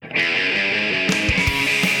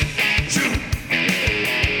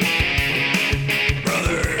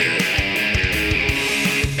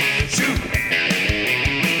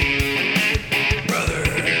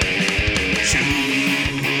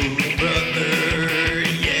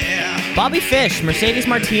Bobby Fish, Mercedes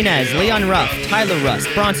Martinez, Leon Ruff, Tyler Rust,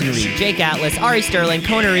 Bronson Reed, Jake Atlas, Ari Sterling,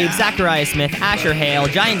 Kona Reeves, Zachariah Smith, Asher Hale,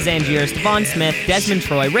 Giant Zangier, Stephon Smith, Desmond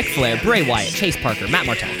Troy, Ric Flair, Bray Wyatt, Chase Parker, Matt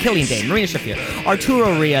Martel, Killian Dane, Marina Shafir,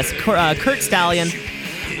 Arturo Rios, Kurt Stallion,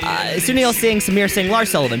 Sunil Singh, Samir Singh,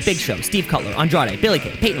 Lars Sullivan, Big Show, Steve Cutler, Andrade, Billy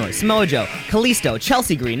Kay, Peyton Royce, Samoa Joe, Kalisto,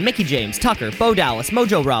 Chelsea Green, Mickey James, Tucker, Bo Dallas,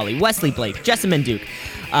 Mojo Rawley, Wesley Blake, Jessamine Duke,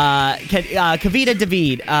 Kavita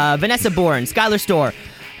David, Vanessa Bourne, Skylar Storr,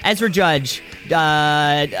 Ezra Judge,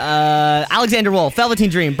 Alexander Wolf, Velveteen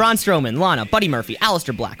Dream, Braun Strowman, Lana, Buddy Murphy,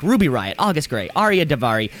 Aleister Black, Ruby Riott, August Gray, Arya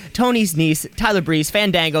Davari, Tony's niece, Tyler Breeze,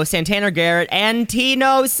 Fandango, Santana Garrett, and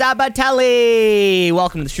Tino Sabatelli.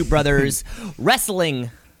 Welcome to the Shoot Brothers Wrestling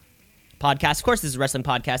Podcast. Of course, this is a wrestling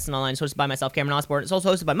podcast and online. It's hosted by myself, Cameron Osborne. It's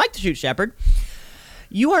also hosted by Mike the Shoot Shepherd.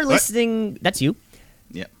 You are listening. What? That's you.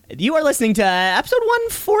 Yeah. You are listening to episode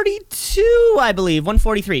 142, I believe.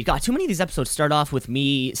 143. God, too many of these episodes start off with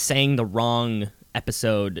me saying the wrong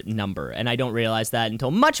episode number, and I don't realize that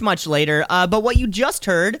until much, much later. But what you just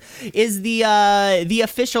heard is the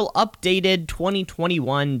official updated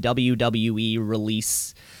 2021 WWE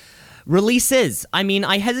releases. I mean,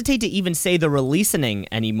 I hesitate to even say the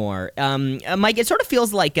releasing anymore. Mike, it sort of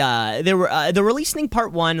feels like the releasing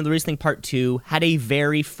part 1 and the releasing part 2 had a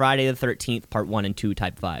very Friday the 13th part 1 and 2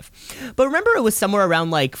 type vibe. But remember, it was somewhere around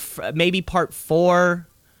like maybe part 4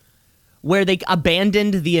 where they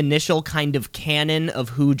abandoned the initial kind of canon of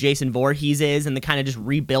who Jason Voorhees is and they kind of just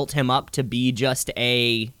rebuilt him up to be just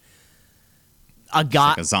a guy,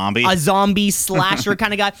 like a zombie slasher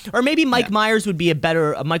kind of guy, or maybe Michael Myers would be a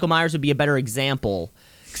better example,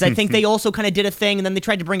 because I think they also kind of did a thing and then they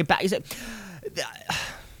tried to bring it back.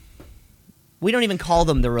 We don't even call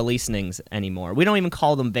them the releasings anymore. We don't even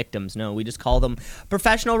call them victims. No, we just call them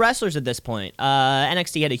professional wrestlers at this point.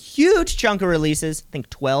 NXT had a huge chunk of releases, I think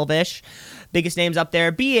 12-ish. Biggest names up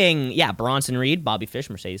there being Bronson Reed, Bobby Fish,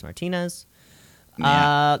 Mercedes Martinez,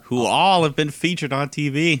 who all have been featured on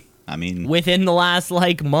TV. I mean, within the last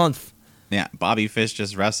month. Yeah, Bobby Fish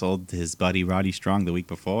just wrestled his buddy Roddy Strong the week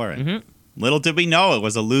before, and little did we know it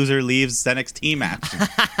was a loser leaves NXT match.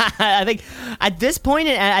 I think at this point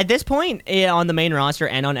on the main roster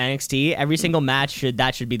and on NXT, every single match should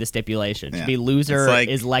be the stipulation. It should be loser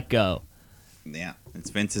is let go. Yeah, it's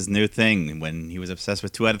Vince's new thing. When he was obsessed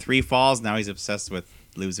with 2 out of 3 falls, now he's obsessed with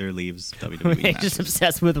loser leaves WWE He's just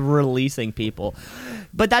obsessed with releasing people.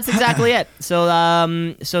 But that's exactly it. So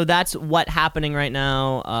that's what's happening right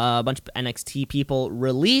now. A bunch of NXT people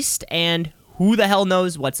released, and who the hell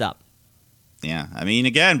knows what's up. Yeah, I mean,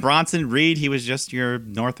 again, Bronson Reed, he was just your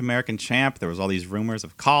North American champ. There was all these rumors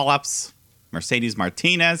of call-ups. Mercedes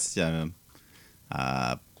Martinez,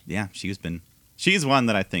 she's one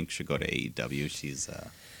that I think should go to AEW.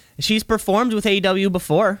 She's performed with AEW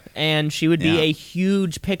before, and she would be a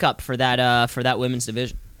huge pickup for that women's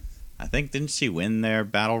division. I think, didn't she win their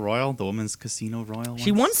Battle Royal, the Women's Casino Royal once?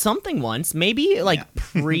 She won something once, maybe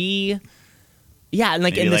pre... Yeah, in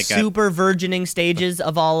the super virgining stages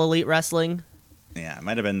of All Elite Wrestling. Yeah, it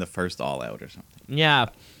might have been the first All Out or something. Yeah.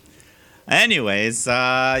 Anyways,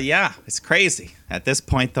 it's crazy. At this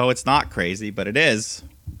point, though, it's not crazy, but it is.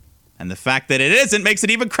 And the fact that it isn't makes it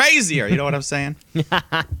even crazier. You know what I'm saying?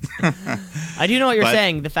 I do know what you're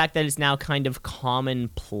saying. The fact that it's now kind of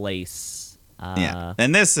commonplace.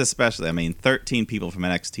 And this especially, I mean, 13 people from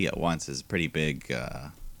NXT at once is pretty big.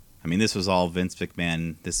 I mean, this was all Vince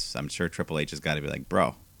McMahon. I'm sure Triple H has got to be like,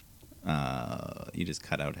 bro, you just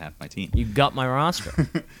cut out half my team. You got my roster.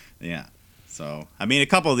 Yeah. So, I mean, a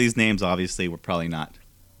couple of these names obviously were probably not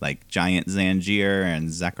like Giant Zangier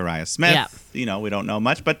and Zachariah Smith. Yeah. You know, we don't know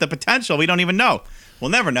much, but the potential, we don't even know. We'll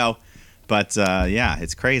never know. But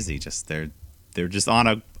it's crazy. Just they're just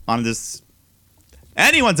on this.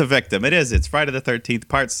 Anyone's a victim. It is. It's Friday the 13th,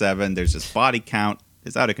 part 7. There's just body count.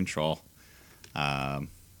 It's out of control. And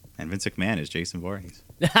Vince McMahon is Jason Voorhees.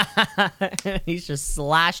 He's just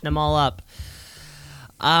slashing them all up.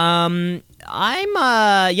 I'm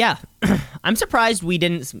surprised we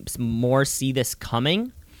didn't more see this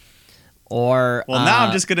coming. Now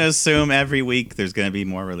I'm just going to assume every week there's going to be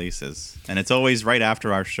more releases. And it's always right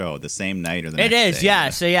after our show, the same night or the next day. It is,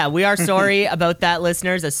 yeah. So, we are sorry about that,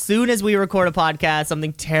 listeners. As soon as we record a podcast,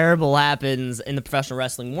 something terrible happens in the professional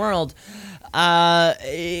wrestling world. But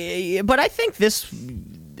I think this...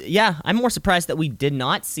 Yeah, I'm more surprised that we did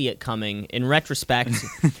not see it coming in retrospect.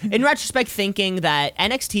 Thinking that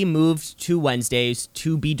NXT moved to Wednesdays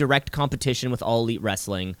to be direct competition with All Elite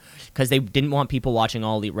Wrestling because they didn't want people watching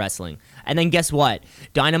All Elite Wrestling. And then guess what?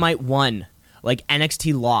 Dynamite won.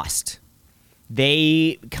 NXT lost.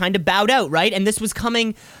 They kind of bowed out, right? And this was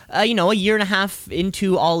coming, a year and a half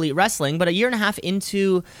into All Elite Wrestling, but a year and a half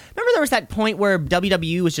into... Remember, there was that point where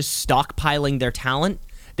WWE was just stockpiling their talent.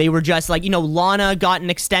 They were just like, Lana got an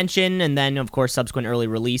extension and then, of course, subsequent early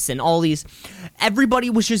release and all these. Everybody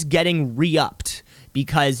was just getting re-upped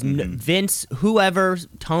because Vince, whoever,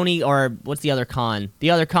 Tony, or what's the other Khan? The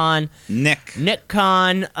other Khan. Nick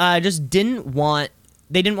Khan just didn't want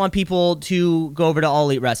people to go over to All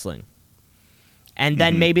Elite Wrestling. And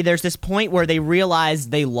then maybe there's this point where they realize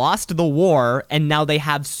they lost the war and now they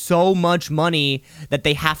have so much money that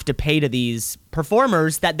they have to pay to these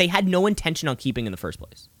performers that they had no intention on keeping in the first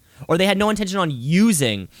place. Or they had no intention on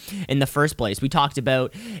using in the first place. We talked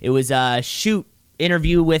about, it was a shoot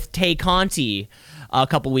interview with Tay Conti a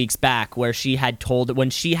couple weeks back where she had told that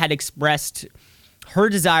when she had expressed her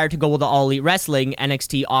desire to go with the All Elite Wrestling,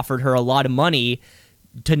 NXT offered her a lot of money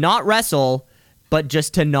to not wrestle, but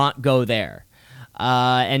just to not go there.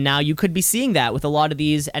 And now you could be seeing that with a lot of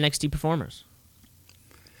these NXT performers.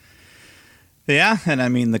 Yeah, and I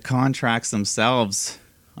mean, the contracts themselves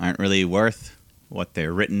aren't really worth what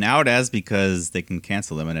they're written out as because they can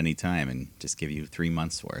cancel them at any time and just give you 3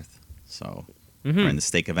 months worth. So we're in the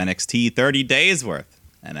stake of NXT 30 days worth.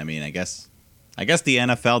 And I mean, I guess the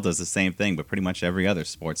NFL does the same thing, but pretty much every other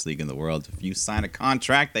sports league in the world, if you sign a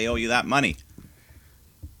contract, they owe you that money.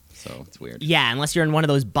 So it's weird. Yeah, unless you're in one of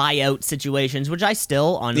those buyout situations, which I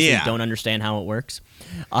still honestly don't understand how it works.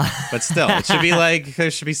 But still, it should be like,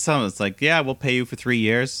 there should be some. It's like, yeah, we'll pay you for 3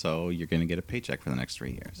 years, so you're going to get a paycheck for the next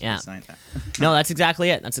 3 years. Yeah. Sign that. No, that's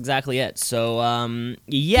exactly it. So,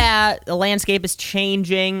 the landscape is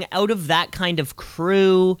changing. Out of that kind of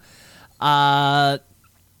crew,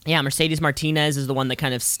 Mercedes Martinez is the one that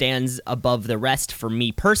kind of stands above the rest for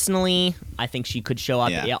me personally. I think she could show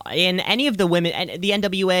up in any of the women, the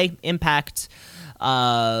NWA, Impact,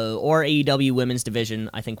 or AEW women's division.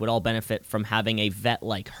 I think would all benefit from having a vet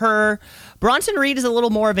like her. Bronson Reed is a little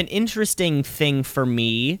more of an interesting thing for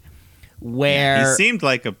me, where he seemed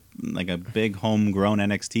like a big homegrown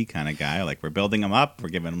NXT kind of guy. Like, we're building him up, we're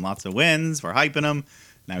giving him lots of wins, we're hyping him.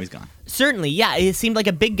 Now he's gone. Certainly, yeah. It seemed like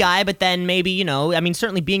a big guy, but then maybe,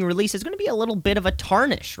 certainly being released is going to be a little bit of a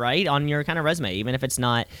tarnish, right, on your kind of resume, even if it's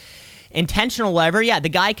not intentional, whatever. Yeah, the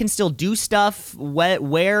guy can still do stuff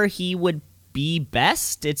where he would be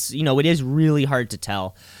best. It's, it is really hard to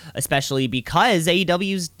tell, especially because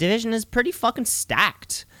AEW's division is pretty fucking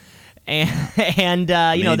stacked. And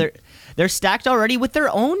they're stacked already with their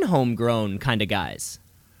own homegrown kind of guys.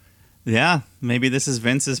 Yeah, maybe this is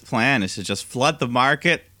Vince's plan, is to just flood the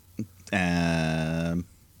market, so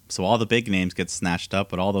all the big names get snatched up,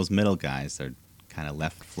 but all those middle guys are kind of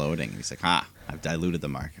left floating. He's like, I've diluted the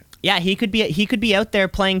market. Yeah, he could be out there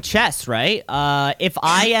playing chess, right? If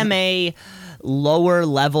I am a lower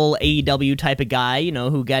level AEW type of guy,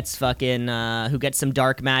 who gets some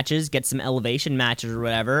dark matches, gets some elevation matches or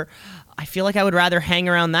whatever, I feel like I would rather hang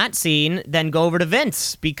around that scene than go over to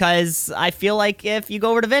Vince, because I feel like if you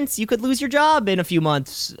go over to Vince, you could lose your job in a few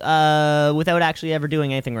months without actually ever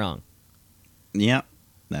doing anything wrong. Yeah,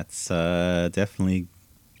 that's definitely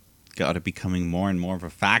got to becoming more and more of a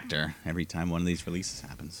factor every time one of these releases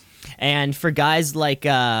happens. And for guys like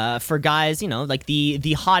the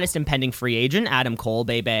hottest impending free agent, Adam Cole,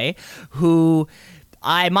 baby, who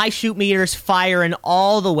my shoot meter's firing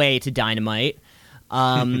all the way to Dynamite.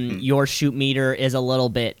 Your shoot meter is a little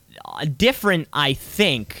bit different, I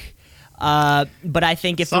think. But I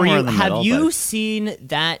think have you seen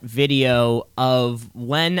that video of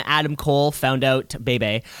when Adam Cole found out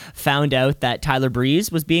that Tyler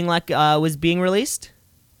Breeze was being released?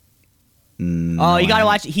 No, you gotta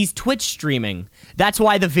watch. He's Twitch streaming. That's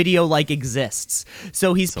why the video exists.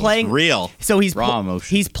 So he's playing it's real. So he's raw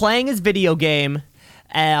emotion. He's playing his video game.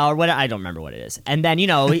 Or what, I don't remember what it is. And then,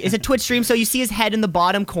 it's a Twitch stream, so you see his head in the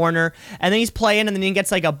bottom corner, and then he's playing, and then he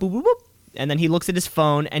gets like a boop, boop, boop, and then he looks at his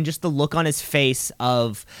phone, and just the look on his face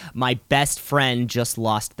of, my best friend just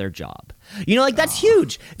lost their job. That's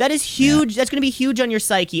huge. That is huge. Yeah. That's going to be huge on your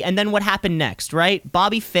psyche. And then what happened next, right?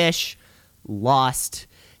 Bobby Fish lost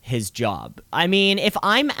his job. I mean, if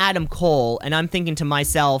I'm Adam Cole and I'm thinking to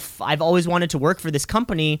myself, I've always wanted to work for this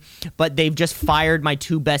company, but they've just fired my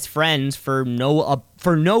two best friends for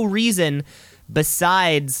no reason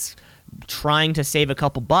besides trying to save a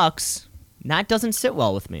couple bucks, that doesn't sit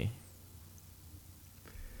well with me.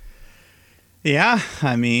 Yeah,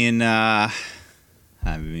 I mean, a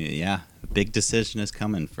big decision is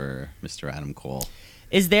coming for Mr. Adam Cole.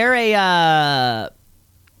 Is there a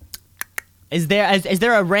Is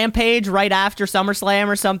there a Rampage right after SummerSlam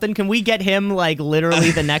or something? Can we get him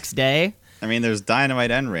literally the next day? I mean, there's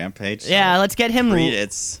Dynamite and Rampage. So yeah, let's get him.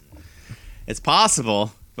 It's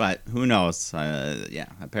possible, but who knows?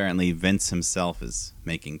 Apparently Vince himself is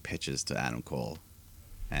making pitches to Adam Cole.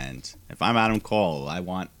 And if I'm Adam Cole, I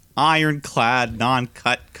want ironclad,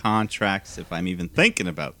 non-cut contracts if I'm even thinking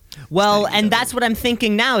about. Well, and that's what I'm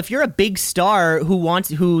thinking now. If you're a big star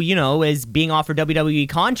who is being offered WWE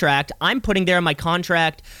contract, I'm putting there in my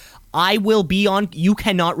contract, I will be on. You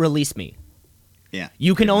cannot release me. Yeah.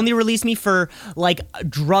 You can only release me for, like,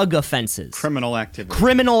 drug offenses. Criminal activity.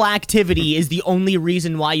 Criminal activity is the only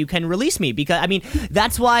reason why you can release me. Because, I mean,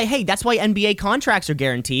 that's why NBA contracts are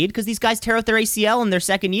guaranteed, because these guys tear out their ACL in their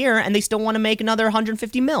second year, and they still want to make another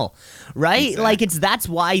 $150 million, right? Exactly. Like, that's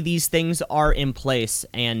why these things are in place.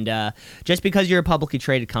 And just because you're a publicly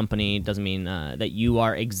traded company doesn't mean that you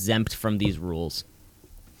are exempt from these rules.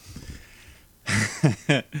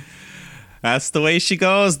 That's the way she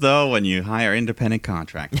goes, though, when you hire independent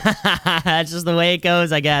contractors. That's just the way it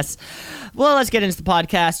goes, I guess. Well, let's get into the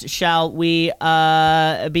podcast, shall we?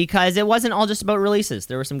 Because it wasn't all just about releases.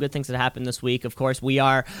 There were some good things that happened this week. Of course, we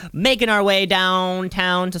are making our way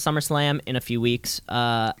downtown to Summerslam in a few weeks,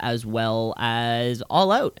 as well as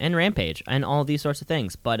All Out and Rampage and all these sorts of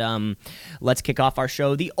things. But let's kick off our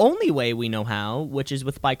show the only way we know how, which is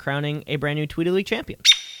by crowning a brand new Tweet of the Week champion.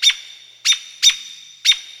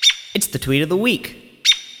 It's the Tweet of the Week.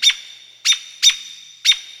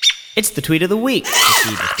 It's the Tweet of the Week.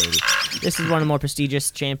 Prestigious, baby. This is one of the more prestigious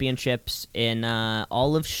championships in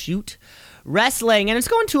all of shoot wrestling, and it's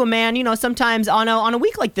going to a man. Sometimes on a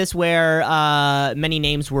week like this where many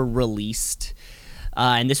names were released,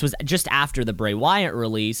 and this was just after the Bray Wyatt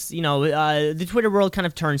release. The Twitter world kind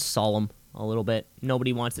of turns solemn a little bit.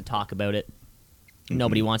 Nobody wants to talk about it.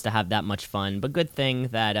 Nobody wants to have that much fun, but good thing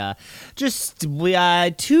that just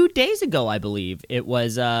 2 days ago, I believe, it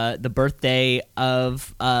was the birthday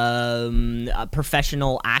of a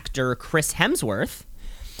professional actor Chris Hemsworth.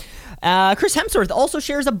 Chris Hemsworth also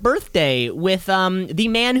shares a birthday with the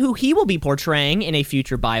man who he will be portraying in a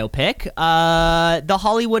future biopic, the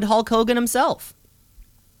Hollywood Hulk Hogan himself.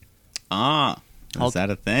 Is that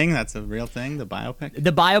a thing? That's a real thing, the biopic?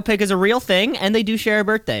 The biopic is a real thing, and they do share a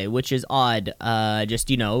birthday, which is odd. What are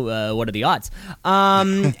the odds?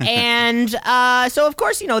 So, of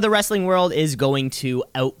course, the wrestling world is going to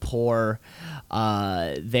outpour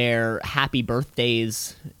their happy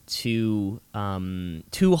birthdays to the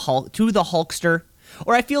Hulkster.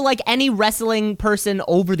 Or I feel like any wrestling person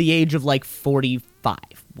over the age of, 45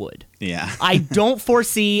 would. Yeah. I don't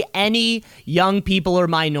foresee any young people or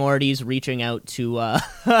minorities reaching out to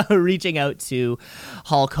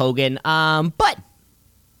Hulk Hogan. But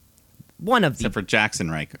one of except for Jackson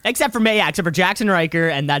Riker. Except for Jackson Riker,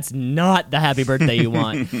 and that's not the happy birthday you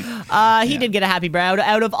want. He did get a happy birthday.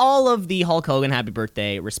 Out of all of the Hulk Hogan happy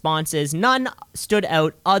birthday responses, none stood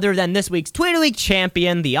out other than this week's Tweet of the Week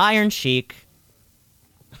champion, the Iron Sheik.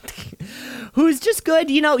 Who's just good,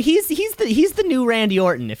 he's the new Randy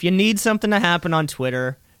Orton. If you need something to happen on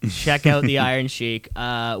Twitter, check out the Iron Sheik,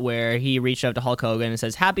 where he reached out to Hulk Hogan and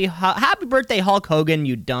says, "Happy birthday, Hulk Hogan,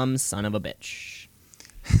 you dumb son of a bitch."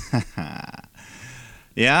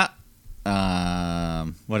 Yeah.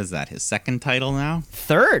 What is that? His second title now?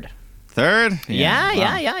 Third.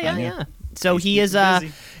 Yeah. So he's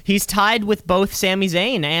tied with both Sami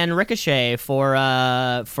Zayn and Ricochet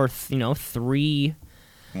for 3.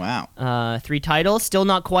 Wow. 3 titles. Still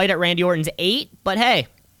not quite at Randy Orton's 8, but hey,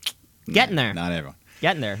 getting there. Not everyone.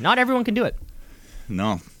 Getting there. Not everyone can do it.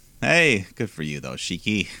 No. Hey, good for you, though,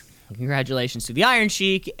 Sheiky. Congratulations to the Iron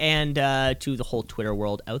Sheik and to the whole Twitter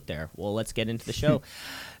world out there. Well, let's get into the show.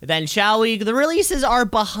 Then, shall we? The releases are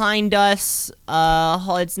behind us.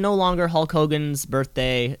 It's no longer Hulk Hogan's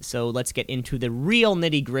birthday, so let's get into the real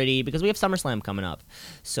nitty-gritty, because we have SummerSlam coming up.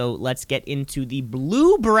 So let's get into the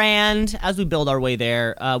blue brand as we build our way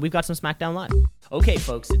there. We've got some SmackDown Live. Okay,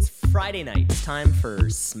 folks, it's Friday night. It's time for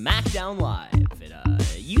SmackDown Live.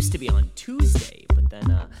 It used to be on Tuesday, but then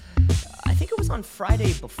I think it was on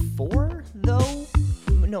Friday before, though.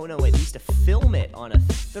 No, wait, they used to film it on a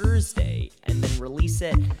Thursday and then release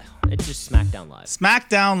it. It's just SmackDown Live.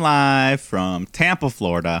 SmackDown Live from Tampa,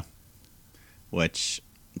 Florida, which,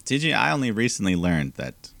 I only recently learned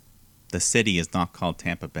that the city is not called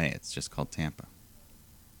Tampa Bay. It's just called Tampa.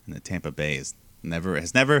 And the Tampa Bay has never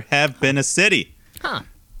been a city. Huh.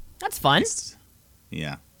 That's fun.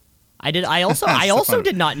 Yeah. I also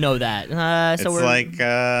did not know that.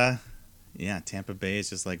 Tampa Bay is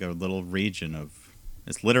just like a little region of.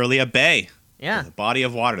 It's literally a bay. Yeah. With a body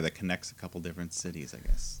of water that connects a couple different cities, I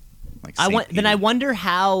guess. I wonder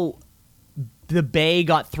how the Bay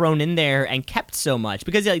got thrown in there and kept so much,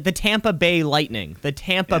 because the Tampa Bay Lightning, the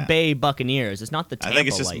Tampa Bay Buccaneers, it's not the Tampa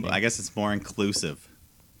Lightning. I guess it's more inclusive.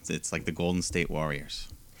 It's like the Golden State Warriors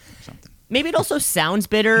or something. Maybe it also sounds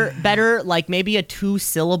better, like maybe a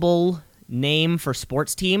 2-syllable name for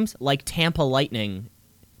sports teams like Tampa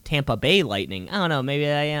Bay Lightning. I don't know, maybe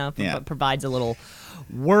that provides a little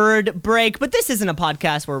word break. But this isn't a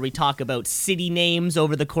podcast where we talk about city names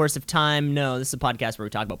over the course of time. No, this is a podcast where we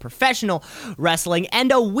talk about professional wrestling.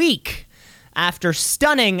 And a week after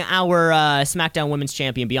stunning our SmackDown Women's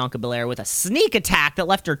Champion Bianca Belair with a sneak attack that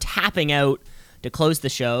left her tapping out to close the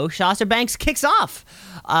show, Sasha Banks kicks off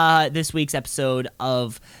this week's episode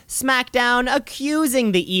of SmackDown,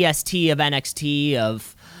 accusing the EST of NXT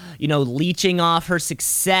of, leeching off her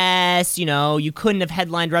success. You couldn't have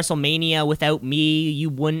headlined WrestleMania without me. You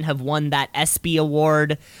wouldn't have won that ESPY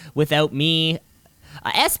award without me.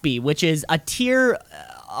 ESPY, which is a tier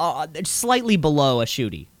slightly below a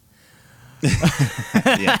shooty. Of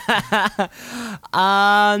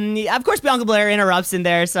course, Bianca Belair interrupts in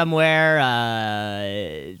there somewhere,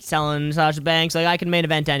 telling Sasha Banks, I can main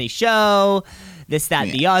event any show, this,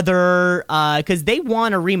 that, the other, because they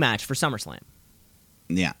won a rematch for SummerSlam.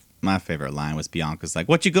 Yeah, my favorite line was Bianca's like,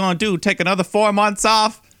 what you gonna do, take another 4 months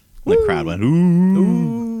off? And the crowd went,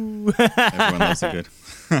 ooh. Everyone loves it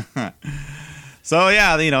good. So,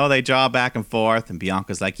 they jaw back and forth, and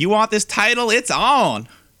Bianca's like, you want this title? It's on.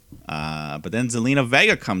 But then Zelina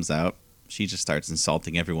Vega comes out. She just starts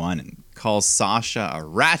insulting everyone and calls Sasha a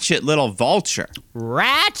ratchet little vulture.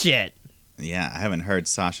 Ratchet? Yeah, I haven't heard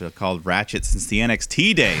Sasha called ratchet since the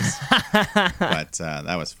NXT days. But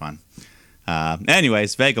that was fun.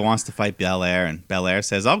 Anyways, Vega wants to fight Belair, and Belair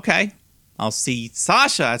says, okay, I'll see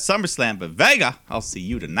Sasha at SummerSlam, but Vega, I'll see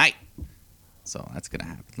you tonight. So that's going to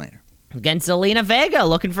happen later. Against Zelina Vega,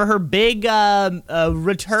 looking for her big return.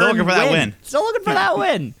 Still looking for that win. Still looking for that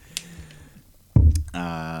win.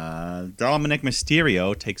 Dominic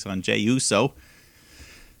Mysterio takes on Jey Uso.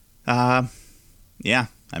 I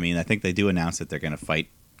think they do announce that they're going to fight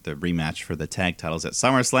the rematch for the tag titles at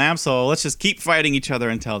SummerSlam, so let's just keep fighting each other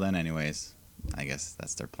until then anyways. I guess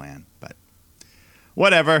that's their plan, but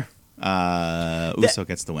whatever. Uso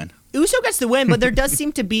gets the win. Uso gets the win, but there does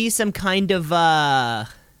seem to be some kind of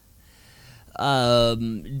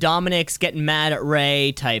Dominic's getting mad at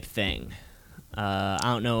Ray type thing. I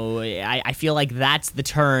don't know. I feel like that's the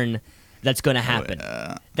turn that's going to happen.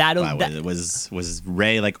 Was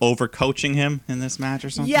Ray like overcoaching him in this match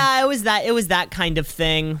or something? Yeah, it was that kind of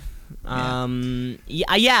thing.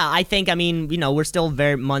 I think. We're still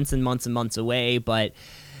very months and months and months away, but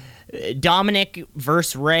Dominic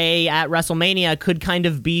versus Ray at WrestleMania could kind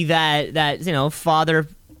of be that father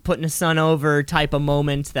putting a son over type of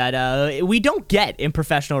moment that we don't get in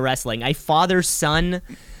professional wrestling. A father-son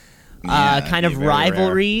kind of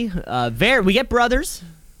rivalry. We get brothers.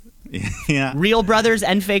 Yeah. Real brothers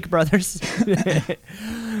and fake brothers.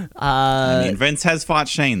 Vince has fought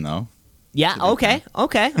Shane, though. Yeah, okay.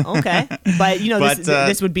 But,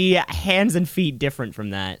 this would be hands and feet different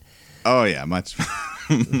from that. Oh, yeah, much,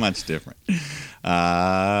 much different.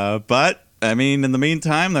 But, in the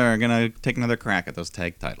meantime, they're going to take another crack at those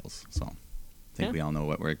tag titles. So, I think we all know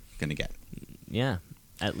what we're going to get. Yeah,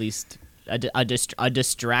 at least a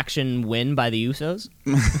distraction win by the Usos?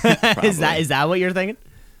 Is that what you're thinking?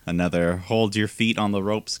 Another hold your feet on the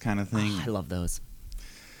ropes kind of thing. I love those.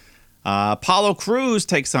 Apollo Crews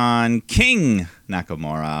takes on King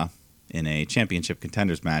Nakamura in a championship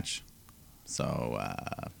contenders match. So,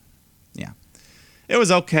 it was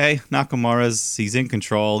okay. He's in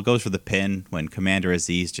control, goes for the pin when Commander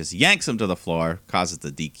Aziz just yanks him to the floor, causes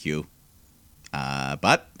the DQ.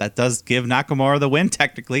 But that does give Nakamura the win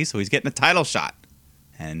technically, so he's getting a title shot.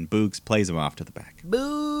 And Boogs plays him off to the back.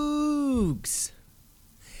 Boogs.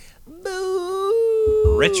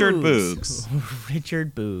 Richard Boogs.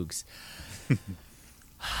 Richard Boogs.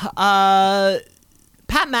 Pat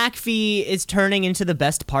McAfee is turning into the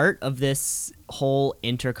best part of this whole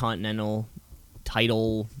Intercontinental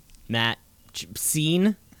title match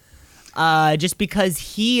scene. Just because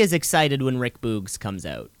he is excited when Rick Boogs comes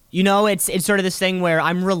out. It's sort of this thing where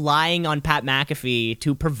I'm relying on Pat McAfee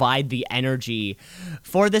to provide the energy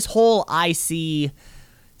for this whole IC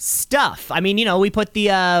stuff. We put the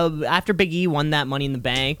after Big E won that Money in the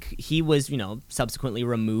Bank, he was subsequently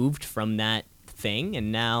removed from that thing,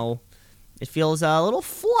 and now it feels a little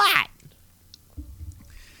flat.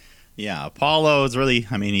 Yeah, Apollo is really,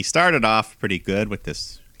 he started off pretty good with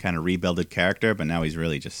this kind of rebuilded character, but now he's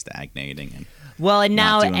really just stagnating and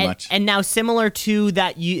now similar to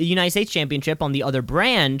that United States Championship on the other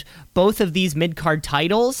brand, both of these mid-card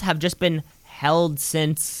titles have just been held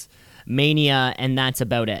since Mania, and that's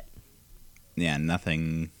about it. Yeah,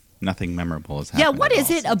 nothing memorable has happened. Yeah, what is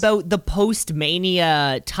it about the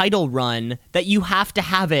post-Mania title run that you have to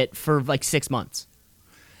have it for like 6 months?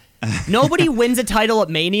 Nobody wins a title at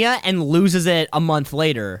Mania and loses it a month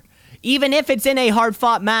later. even if it's in a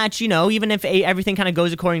hard-fought match, even if everything kind of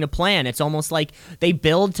goes according to plan, it's almost like they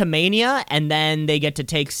build to Mania and then they get to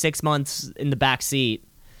take 6 months in the back seat.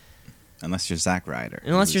 Unless you're Zack Ryder.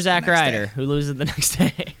 Unless you're Zack Ryder, who loses the next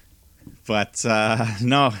day. But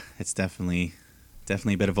no, it's definitely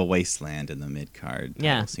a bit of a wasteland in the mid-card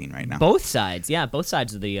scene right now. Both sides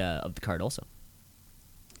of the card also.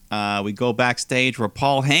 We go backstage where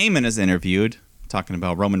Paul Heyman is interviewed, talking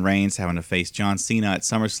about Roman Reigns having to face John Cena at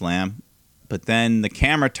SummerSlam. But then the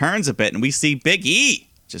camera turns a bit and we see Big E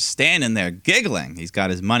just standing there giggling. He's got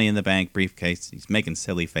his Money in the Bank briefcase. He's making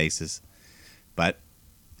silly faces. But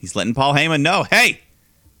he's letting Paul Heyman know, hey,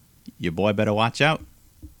 your boy better watch out.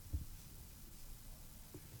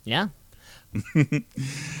 Yeah.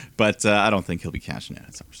 But I don't think he'll be cashing in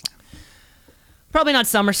at SummerSlam. Probably not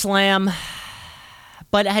SummerSlam.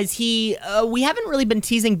 But has he... we haven't really been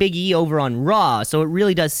teasing Big E over on Raw, so it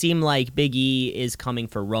really does seem like Big E is coming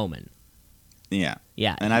for Roman. Yeah.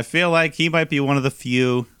 Yeah. And I feel like he might be one of the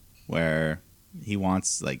few where he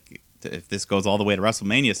wants, like, if this goes all the way to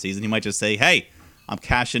WrestleMania season, he might just say, hey, I'm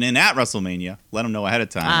cashing in at WrestleMania. Let him know ahead of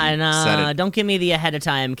time. I know. Don't give me the ahead of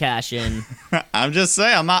time cash in. I'm just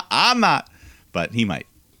saying, I'm not. But he might.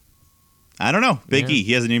 I don't know. Big E,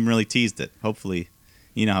 he hasn't even really teased it. Hopefully,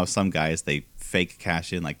 you know how some guys, they fake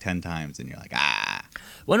cash in like 10 times and you're like, ah.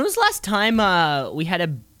 When was the last time we had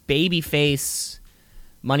a babyface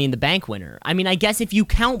Money in the Bank winner? I mean, I guess if you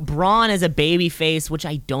count Braun as a babyface, which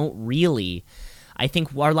I don't really. I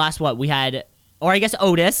think our last we had, or I guess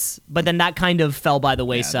Otis, but then that kind of fell by the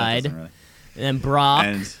wayside. Really. And then Brock.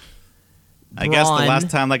 And I guess the last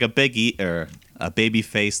time like a Big E or a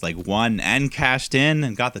babyface like won and cashed in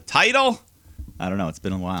and got the title. I don't know. It's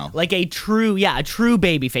been a while. Like a true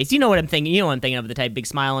babyface. You know what I'm thinking. You know what I'm thinking of, the type, big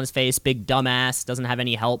smile on his face, big dumbass, doesn't have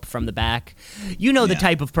any help from the back. You know the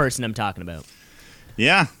type of person I'm talking about.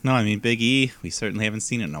 Yeah. No, I mean, Big E, we certainly haven't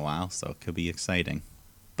seen it in a while, so it could be exciting.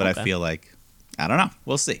 But I feel like, I don't know.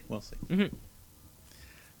 We'll see. Mm-hmm.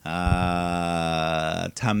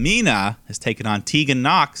 Tamina has taken on Tegan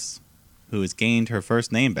Nox, who has gained her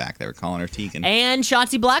first name back. They were calling her Tegan. And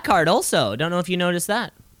Shotzi Blackheart also. Don't know if you noticed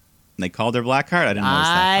that. They called her Blackheart? I didn't notice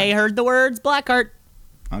that. I heard the words Blackheart.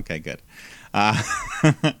 Okay, good. But,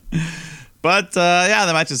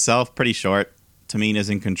 the match itself, pretty short. Tamina's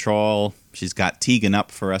in control. She's got Tegan up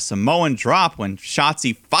for a Samoan drop when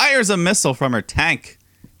Shotzi fires a missile from her tank,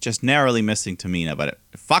 just narrowly missing Tamina, but it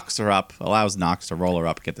fucks her up, allows Nox to roll her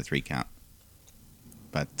up, get the 3 count.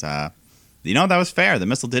 But, that was fair. The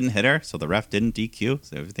missile didn't hit her, so the ref didn't DQ,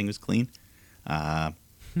 so everything was clean.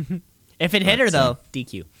 If it hit her, though,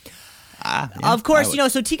 DQ. Of course,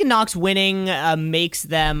 so Tegan Nox winning makes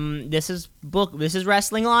them. This is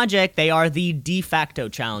wrestling logic. They are the de facto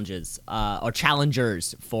challengers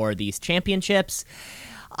for these championships.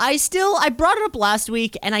 I brought it up last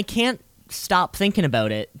week, and I can't stop thinking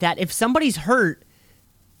about it. That if somebody's hurt,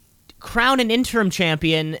 crown an interim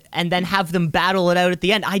champion and then have them battle it out at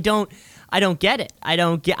the end. I don't get it. I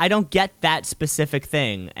don't get that specific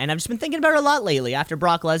thing. And I've just been thinking about it a lot lately after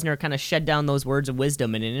Brock Lesnar kind of shed down those words of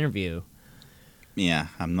wisdom in an interview. Yeah,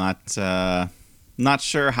 I'm not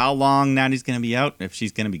sure how long Natty's going to be out. If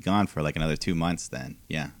she's going to be gone for like another 2 months, then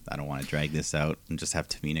yeah, I don't want to drag this out and just have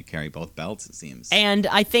Tamina carry both belts, it seems. And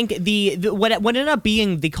I think what ended up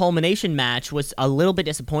being the culmination match was a little bit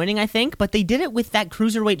disappointing, I think, but they did it with that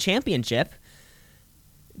Cruiserweight Championship.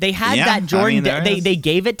 They had that Jordan. They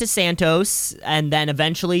gave it to Santos, and then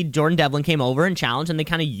eventually Jordan Devlin came over and challenged, and they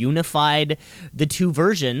kind of unified the two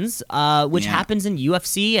versions, which happens in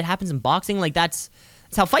UFC. It happens in boxing. Like that's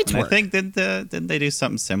how fights work. I think didn't they do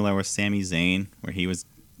something similar with Sami Zayn, where he was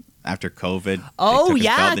after COVID? Oh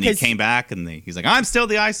yeah, and he came back, and he's like, "I'm still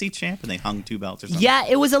the IC champ," and they hung 2 belts or something. Yeah,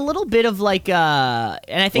 it was a little bit of like, and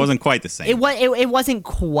I think it wasn't quite the same. It wasn't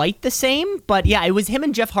quite the same, but yeah, it was him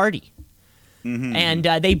and Jeff Hardy. Mm-hmm. And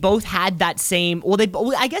they both had that same. Well,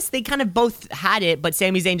 I guess they kind of both had it, but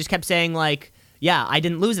Sami Zayn just kept saying like, "Yeah, I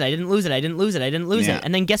didn't lose it. I didn't lose it. I didn't lose it. I didn't lose it."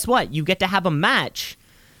 And then guess what? You get to have a match.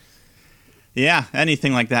 Yeah,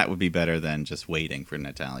 anything like that would be better than just waiting for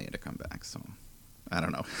Natalya to come back. So I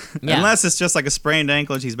don't know. Yeah. Unless it's just like a sprained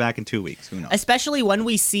ankle and she's back in 2 weeks. Who knows? Especially when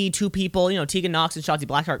we see 2 people, Tegan Nox and Shotzi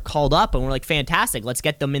Blackheart called up, and we're like, fantastic. Let's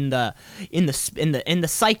get them in the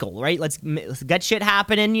cycle, right? Let's get shit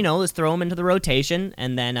happening. Let's throw them into the rotation,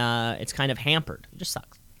 and then it's kind of hampered. It just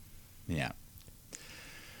sucks. Yeah.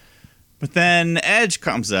 But then Edge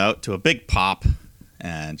comes out to a big pop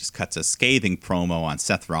and just cuts a scathing promo on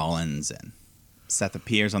Seth Rollins, and Seth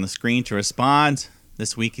appears on the screen to respond.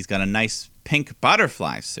 This week he's got a nice pink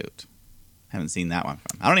butterfly suit. Haven't seen that one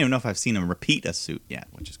from him. I don't even know if I've seen him repeat a suit yet,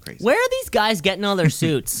 which is crazy. Where are these guys getting all their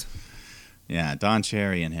suits? Yeah, Don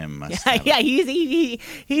Cherry and him must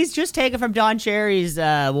he's just taken from Don Cherry's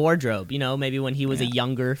wardrobe, maybe when he was a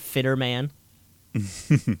younger, fitter man.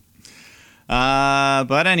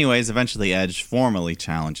 But anyways, eventually Edge formally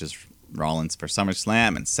challenges Rollins for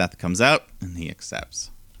SummerSlam, and Seth comes out, and he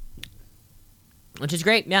accepts. Which is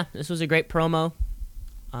great. Yeah, this was a great promo.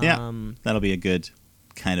 That'll be a good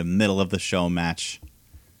kind of middle-of-the-show match.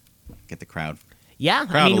 Get the crowd. Yeah,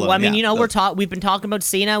 we've been talking about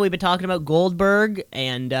Cena, we've been talking about Goldberg,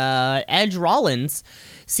 and Edge Rollins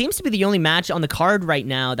seems to be the only match on the card right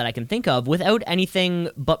now that I can think of without anything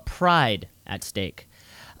but pride at stake.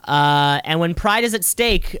 And when pride is at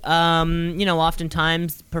stake,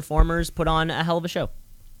 oftentimes performers put on a hell of a show.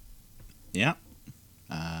 Yeah.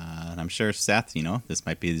 And I'm sure Seth, this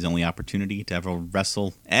might be his only opportunity to ever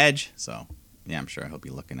wrestle Edge. So, yeah, I'm sure he'll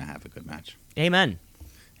be looking to have a good match. Amen.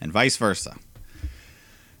 And vice versa.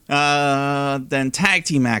 Then tag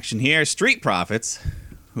team action here. Street Profits,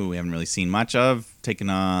 who we haven't really seen much of, taking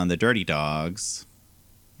on the Dirty Dogs.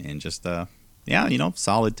 And just,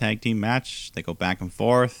 solid tag team match. They go back and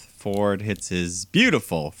forth. Ford hits his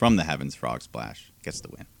beautiful From the Heavens Frog Splash. Gets the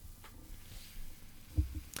win.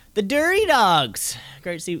 The Dirty Dogs.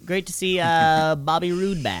 Great to see Bobby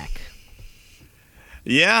Roode back.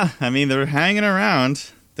 Yeah, I mean, they're hanging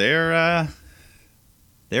around. They're a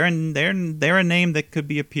name that could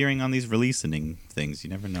be appearing on these releasing things. You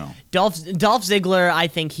never know. Dolph Ziggler, I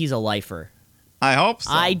think he's a lifer. I hope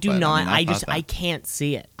so. I do not. I can't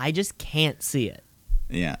see it. I just can't see it.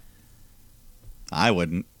 Yeah. I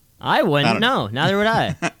wouldn't. No, neither would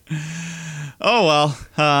I. Oh,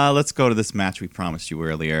 well. Let's go to this match we promised you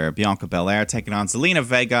earlier. Bianca Belair taking on Zelina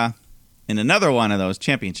Vega in another one of those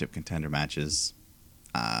championship contender matches.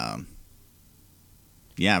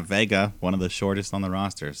 Vega, one of the shortest on the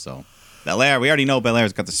roster. So, Belair, we already know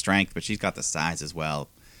Belair's got the strength, but she's got the size as well.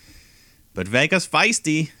 But Vega's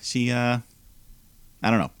feisty. She, I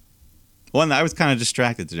don't know. One, I was kind of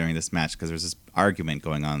distracted during this match because there was this argument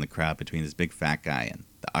going on in the crowd between this big fat guy and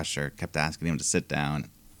the usher kept asking him to sit down.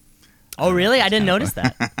 Oh, really? I didn't notice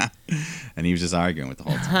that. And he was just arguing with the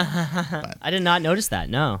whole time. I did not notice that,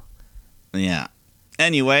 no. Yeah.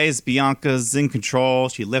 Anyways, Bianca's in control.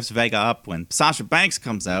 She lifts Vega up when Sasha Banks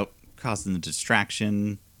comes out, causing the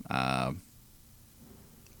distraction. But,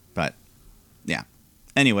 yeah.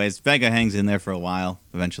 Anyways, Vega hangs in there for a while.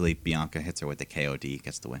 Eventually, Bianca hits her with the KOD,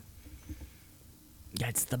 gets the win.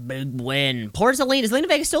 That's the big win. Poor Zelina. Is Zelina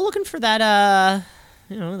Vega still looking for that,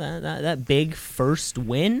 that big first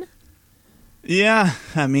win? Yeah,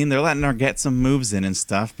 I mean, they're letting her get some moves in and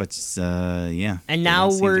stuff, but, yeah. And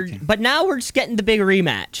now we're just getting the big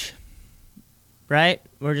rematch, right?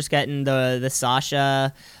 We're just getting the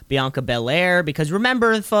Sasha Bianca Belair, because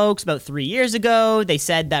remember, folks, about 3 years ago, they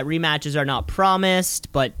said that rematches are not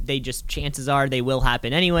promised, but chances are they will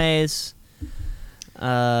happen anyways.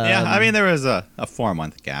 Yeah, I mean, there was a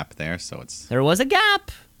 4-month gap there, so it's... There was a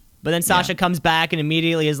gap, but then Sasha comes back and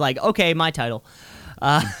immediately is like, okay, my title. So,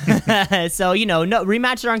 no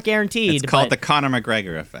rematches aren't guaranteed. It's called the Conor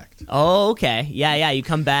McGregor effect. Oh, okay. Yeah, you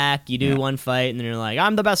come back, you do one fight, and then you're like,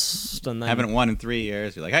 I'm the best. And then haven't won in 3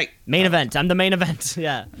 years. You're like, hey. Main event. I'm the main event.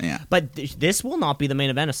 Yeah. Yeah. But this will not be the main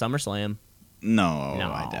event of SummerSlam. No,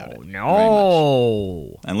 I doubt it.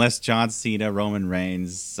 No. Unless John Cena, Roman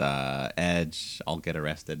Reigns, Edge all get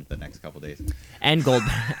arrested the next couple days. And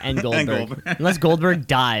Goldberg. Unless Goldberg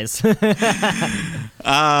dies. Okay,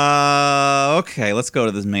 let's go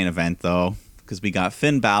to this main event, though, because we got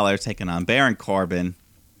Finn Balor taking on Baron Corbin.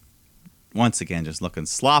 Once again, just looking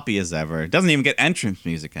sloppy as ever. Doesn't even get entrance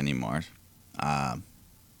music anymore. But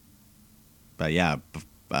yeah,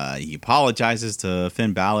 he apologizes to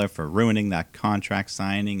Finn Balor for ruining that contract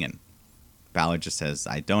signing, and Balor just says,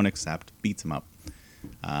 I don't accept, beats him up.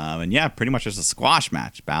 And yeah, pretty much just a squash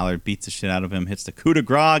match. Balor beats the shit out of him, hits the coup de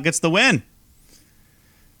grace, gets the win.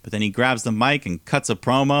 But then he grabs the mic and cuts a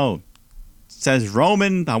promo, says,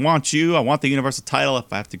 Roman, I want the Universal title.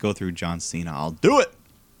 If I have to go through John Cena, I'll do it.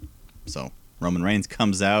 So Roman Reigns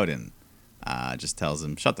comes out and just tells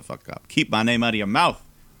him, shut the fuck up, keep my name out of your mouth,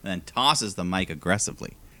 and then tosses the mic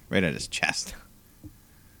aggressively right at his chest.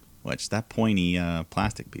 Which, that pointy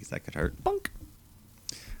plastic piece, that could hurt. Bunk.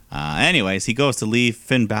 Anyways, he goes to leave.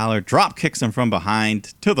 Finn Balor drop kicks him from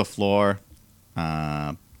behind to the floor.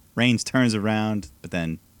 Reigns turns around, but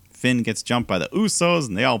then Finn gets jumped by the Usos,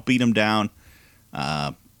 and they all beat him down.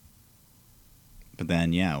 But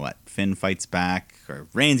then, Finn fights back, or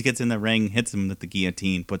Reigns gets in the ring, hits him with the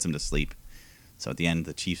guillotine, puts him to sleep. So at the end,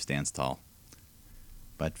 the Chief stands tall.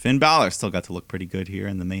 But Finn Balor still got to look pretty good here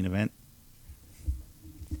in the main event.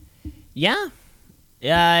 Yeah.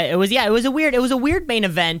 It was a weird main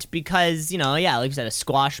event because, like you said, a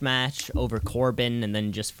squash match over Corbin, and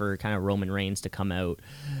then just for kind of Roman Reigns to come out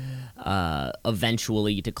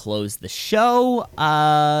eventually to close the show.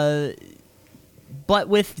 But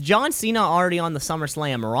with John Cena already on the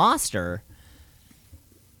SummerSlam roster,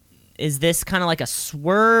 is this kind of like a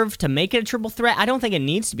swerve to make it a triple threat? I don't think it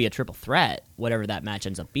needs to be a triple threat, whatever that match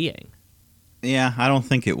ends up being. Yeah, I don't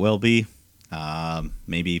think it will be.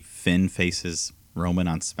 Maybe Finn faces Roman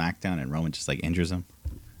on SmackDown and Roman just injures him.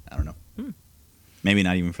 I don't know. Maybe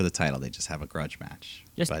not even for the title. They just have a grudge match.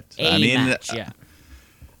 Match, yeah.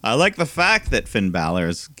 I like the fact that Finn Balor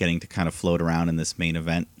is getting to kind of float around in this main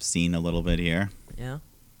event scene a little bit here. Yeah.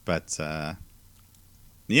 But,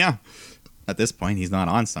 yeah. At this point, he's not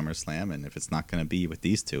on SummerSlam, and if it's not going to be with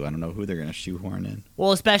these two, I don't know who they're going to shoehorn in.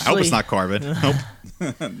 Well, especially... I hope it's not Corbin. Nope.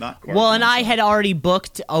 Not Corbin. Well, and I had already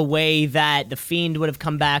booked a way that The Fiend would have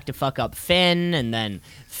come back to fuck up Finn, and then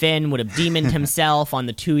Finn would have demoned himself on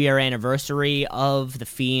the 2-year anniversary of The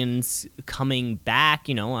Fiend's coming back,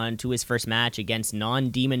 on to his first match against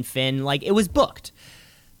non-demon Finn. It was booked.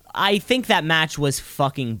 I think that match was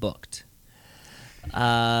fucking booked.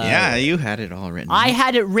 Yeah, you had it all written. I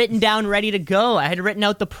had it written down, ready to go. I had written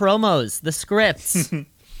out the promos, the scripts.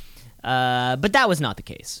 But that was not the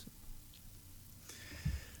case.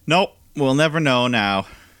 Nope, we'll never know now.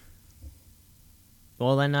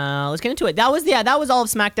 Well, then let's get into it. That was all of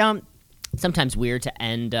SmackDown. Sometimes weird to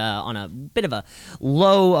end on a bit of a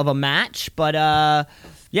low of a match, but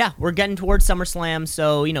yeah, we're getting towards SummerSlam,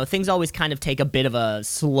 so things always kind of take a bit of a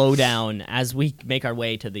slowdown as we make our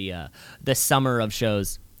way to the summer of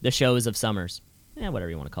shows, the shows of summers, whatever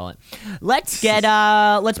you want to call it. Let's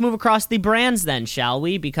move across the brands then, shall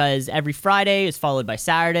we? Because every Friday is followed by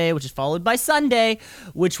Saturday, which is followed by Sunday,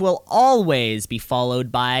 which will always be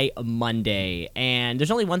followed by Monday. And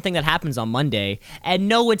there's only one thing that happens on Monday, and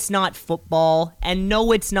no, it's not football, and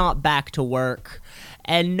no, it's not back to work,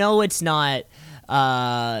 and no, it's not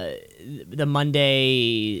the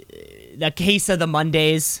case of the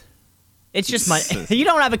Mondays. It's just you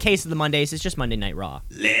don't have a case of the Mondays. It's just Monday Night Raw.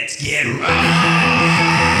 Let's get raw.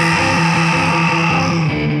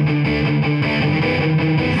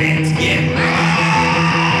 Let's get raw.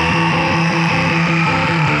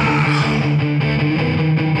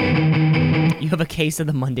 You have a case of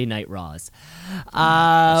the Monday Night Raws.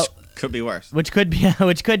 Could be worse. Which could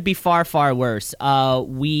be far, far worse.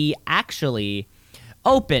 We actually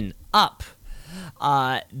open up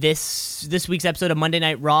this week's episode of Monday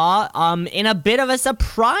Night Raw in a bit of a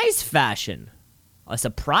surprise fashion. A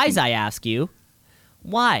surprise, I ask you.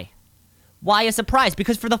 Why? Why a surprise?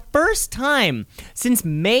 Because for the first time since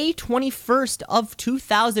May 21st of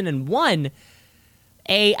 2001,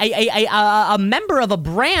 a member of a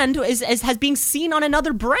brand has being seen on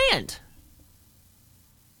another brand.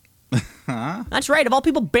 Huh? That's right. Of all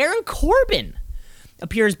people, Baron Corbin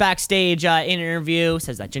appears backstage in an interview,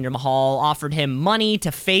 says that Jinder Mahal offered him money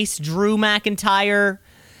to face Drew McIntyre,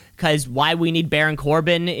 because why we need Baron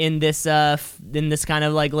Corbin in this kind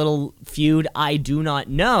of little feud, I do not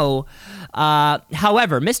know.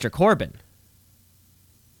 However, Mr. Corbin,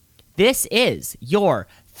 this is your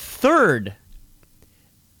third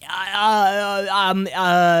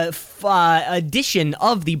edition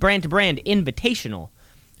of the Brand to Brand Invitational.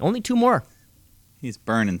 Only 2 more. He's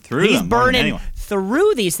burning through them. He's burning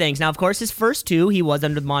through these things. Now, of course, his first 2, he was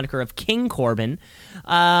under the moniker of King Corbin.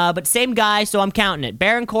 But same guy, so I'm counting it.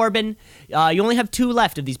 Baron Corbin, you only have 2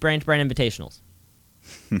 left of these Brand to Brand Invitationals.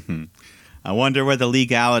 I wonder where the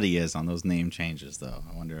legality is on those name changes, though.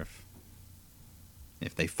 I wonder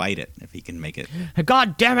if they fight it, if he can make it.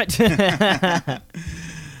 God damn it!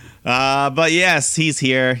 But yes, he's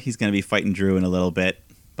here. He's going to be fighting Drew in a little bit.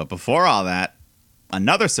 But before all that,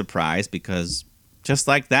 another surprise, because just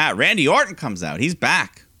like that, Randy Orton comes out. He's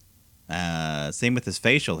back. Same with his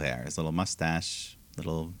facial hair, his little mustache,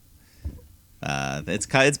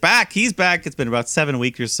 it's back. He's back. It's been about 7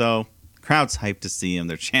 weeks or so. Crowd's hyped to see him.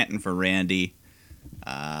 They're chanting for Randy.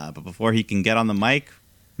 But before he can get on the mic,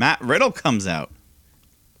 Matt Riddle comes out.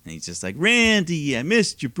 And he's just like, Randy, I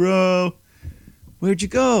missed you, bro. Where'd you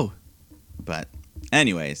go? But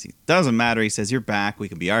anyways, it doesn't matter. He says, you're back. We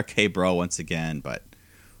can be RK Bro once again. But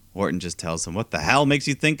Orton just tells him, what the hell makes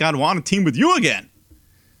you think I'd want to team with you again?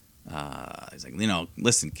 He's like,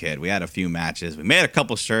 listen, kid, we had a few matches. We made a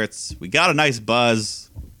couple shirts. We got a nice buzz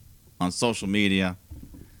on social media.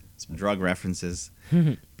 Some drug references.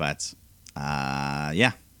 But,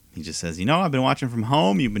 yeah. He just says, I've been watching from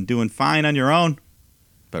home. You've been doing fine on your own.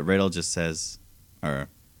 But Riddle just says,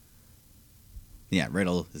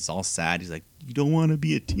 Riddle is all sad. He's like, you don't want to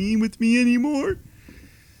be a team with me anymore?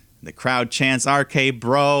 The crowd chants RK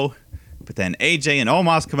Bro, but then AJ and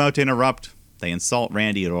Omos come out to interrupt. They insult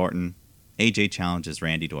Randy Orton. AJ challenges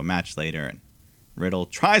Randy to a match later, and Riddle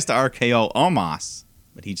tries to RKO Omos,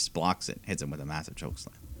 but he just blocks it, hits him with a massive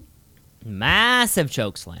chokeslam. Massive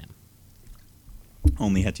chokeslam.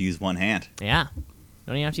 Only had to use one hand. Yeah.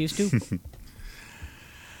 Don't even have to use two.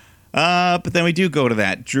 But then we do go to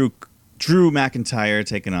that Drew McIntyre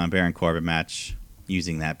taking on Baron Corbin match,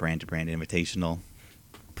 using that brand-to-brand invitational.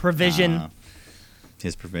 Provision.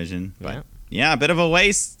 His provision. But yeah, a bit of a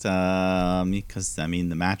waste. Because, I mean,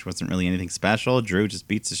 the match wasn't really anything special. Drew just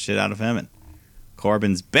beats the shit out of him, and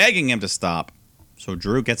Corbin's begging him to stop. So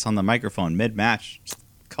Drew gets on the microphone mid-match,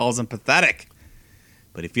 calls him pathetic.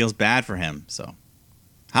 But he feels bad for him, so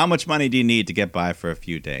how much money do you need to get by for a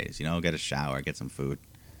few days? You know, get a shower, get some food.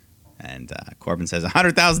 And Corbin says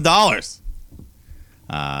 $100,000.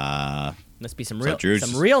 Must be some so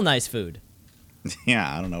real nice food.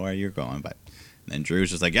 Yeah, I don't know where you're going, but then Drew's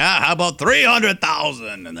just like, yeah, how about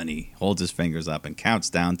 300,000? And then he holds his fingers up and counts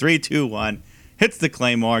down 3, 2, 1, hits the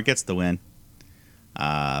Claymore, gets the win.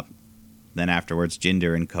 Then afterwards,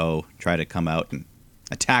 Jinder and Co. try to come out and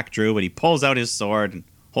attack Drew, but he pulls out his sword and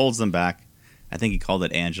holds them back. I think he called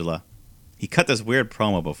it Angela. He cut this weird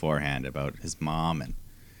promo beforehand about his mom and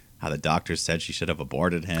how the doctor said she should have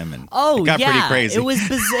aborted him, and it got pretty crazy. It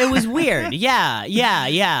was weird. Yeah.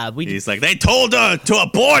 He's like, they told her to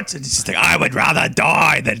abort, and she's like, I would rather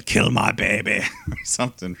die than kill my baby.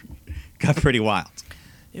 Something got pretty wild.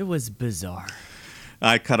 It was bizarre.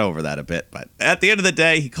 I cut over that a bit, but at the end of the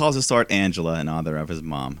day, he calls his sword Angela in honor of his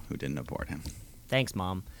mom, who didn't abort him. Thanks,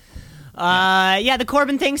 Mom. The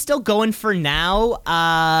Corbin thing's still going for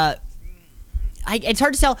now. It's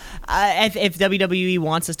hard to tell if WWE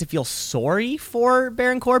wants us to feel sorry for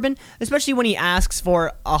Baron Corbin, especially when he asks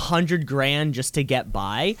for $100,000 just to get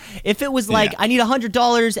by. If it was like, I need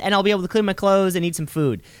 $100 and I'll be able to clean my clothes and eat some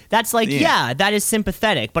food, that's like, that is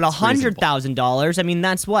sympathetic. But $100,000, I mean,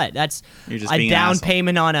 that's what? That's a down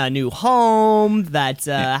payment on a new home. That's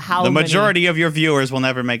how the majority of your viewers will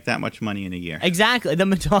never make that much money in a year. Exactly.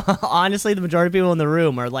 Honestly, the majority of people in the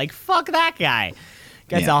room are like, fuck that guy.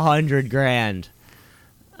 Gets $100,000.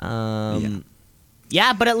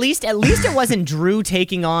 But at least it wasn't Drew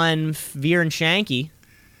taking on Veer and Shanky.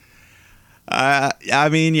 I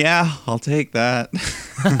mean, I'll take that.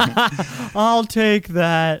 I'll take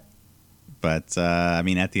that. But I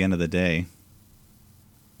mean, at the end of the day,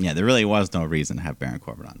 there really was no reason to have Baron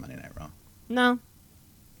Corbin on Monday Night Raw. No.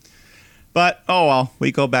 But oh well,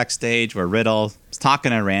 we go backstage where Riddle is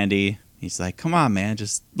talking to Randy. He's like, come on, man,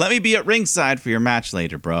 just let me be at ringside for your match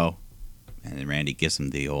later, bro. And then Randy gives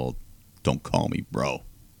him the old, don't call me bro.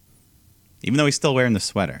 Even though he's still wearing the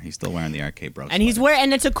sweater. He's still wearing the Arcade Bro sweater.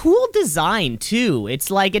 And it's a cool design, too. It's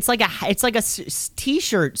like a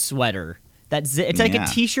t-shirt sweater. It's like a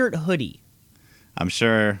t-shirt hoodie. I'm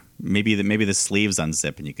sure maybe the sleeves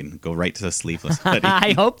unzip and you can go right to the sleeveless hoodie.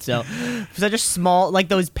 I hope so. Such a small, like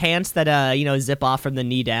those pants that, zip off from the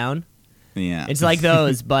knee down. Yeah. It's like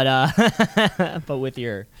those, but with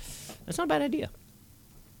your... That's not a bad idea.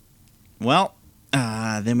 Well,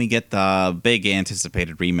 then we get the big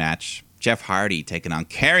anticipated rematch. Jeff Hardy taking on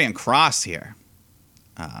Karrion Kross here.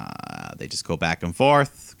 They just go back and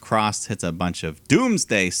forth. Kross hits a bunch of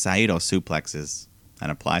doomsday Saito suplexes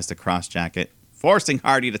and applies the Kross jacket, forcing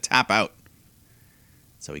Hardy to tap out.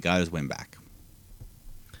 So he got his win back.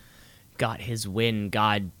 Got his win,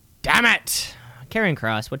 god damn it! Karrion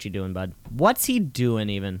Kross, what you doing, bud? What's he doing,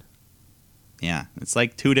 even? Yeah, it's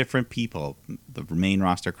like two different people. The main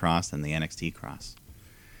roster Kross and the NXT Kross.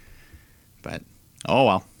 But, oh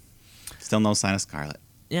well. Still no sign of Scarlett.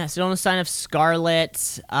 Yeah, still no sign of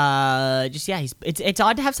Scarlett. It's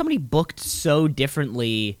odd to have somebody booked so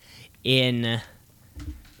differently in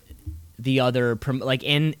the other...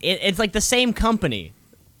 it's like the same company,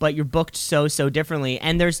 but you're booked so differently.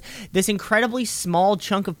 And there's this incredibly small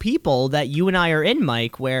chunk of people that you and I are in,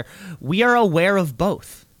 Mike, where we are aware of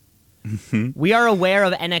both. Mm-hmm. We are aware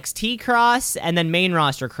of NXT Kross and then main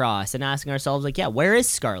roster Kross, and asking ourselves, like, where is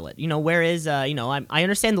Scarlett? Where is, I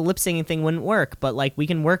understand the lip singing thing wouldn't work, but, like, we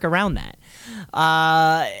can work around that.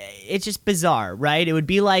 It's just bizarre, right? It would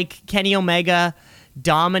be like Kenny Omega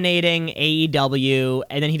dominating AEW,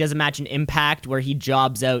 and then he does a match in Impact where he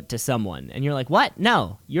jobs out to someone, and you're like, what?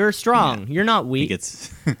 No, you're strong. You're not weak.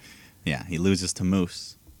 He loses to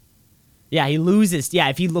Moose. Yeah, he loses. Yeah,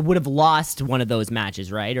 if he would have lost one of those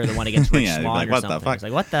matches, right? Or the one against Rich Swann or something. It's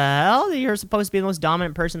like, what the hell? You're supposed to be the most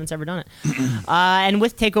dominant person that's ever done it. And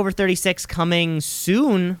with TakeOver 36 coming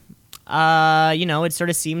soon, it sort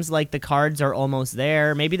of seems like the cards are almost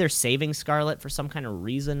there. Maybe they're saving Scarlett for some kind of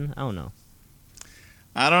reason. I don't know.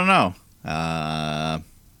 I don't know. I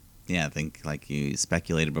think like you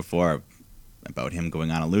speculated before about him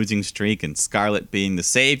going on a losing streak and Scarlett being the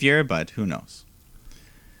savior, but who knows?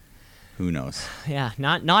 Who knows? Yeah,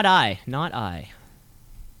 not I.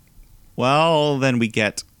 Well, then we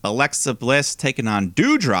get Alexa Bliss taking on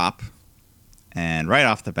Doudrop, and right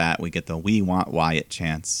off the bat we get the "We Want Wyatt"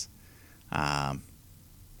 chants. And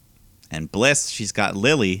Bliss, she's got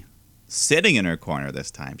Lily sitting in her corner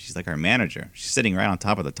this time. She's like our manager. She's sitting right on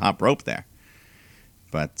top of the top rope there.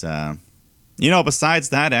 But, besides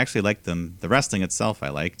that, I actually liked the wrestling itself I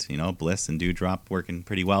liked. Bliss and Doudrop working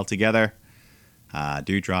pretty well together.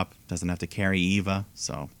 Doudrop doesn't have to carry Eva.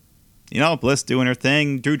 So, Bliss doing her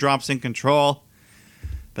thing. Doudrop's in control.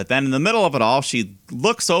 But then in the middle of it all, she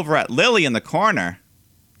looks over at Lily in the corner.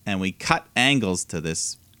 And we cut angles to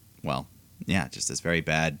this, just this very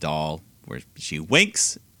bad doll where she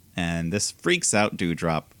winks. And this freaks out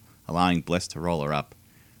Doudrop, allowing Bliss to roll her up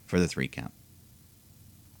for the 3 count.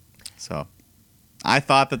 So, I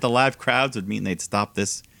thought that the live crowds would mean they'd stop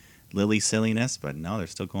this Lily silliness, but no, they're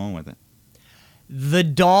still going with it. The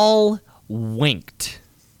doll winked.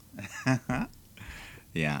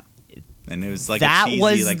 Yeah. And it was like a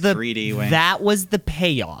cheesy, 3D wink. That was the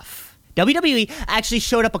payoff. WWE actually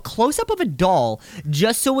showed up a close-up of a doll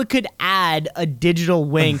just so it could add a digital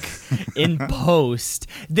wink in post.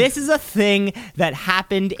 This is a thing that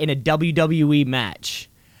happened in a WWE match.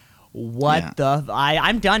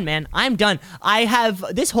 I'm done, man. I'm done.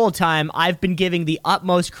 This whole time, I've been giving the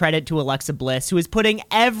utmost credit to Alexa Bliss, who is putting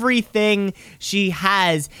everything she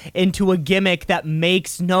has into a gimmick that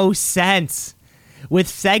makes no sense. With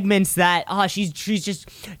segments that,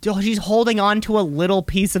 she's holding on to a little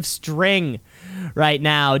piece of string right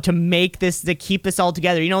now to keep this all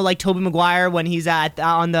together. Like Tobey Maguire when he's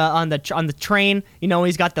on the train.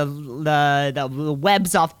 He's got the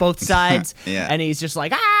webs off both sides, yeah. And he's just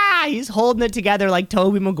like he's holding it together like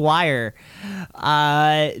Tobey Maguire.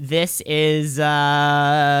 This is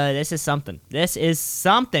something. This is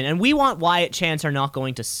something, and We Want Wyatt chants are not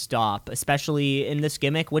going to stop, especially in this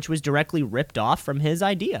gimmick, which was directly ripped off from his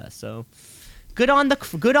idea. So, good on the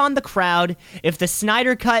crowd. If the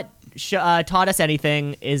Snyder Cut taught us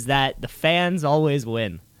anything, is that the fans always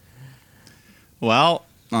win. Well,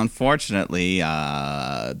 unfortunately,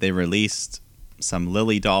 they released some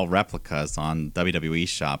Lily doll replicas on WWE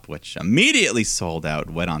Shop, which immediately sold out,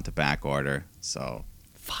 went on to back order. So,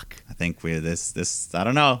 fuck. I think this. I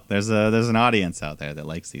don't know. There's an audience out there that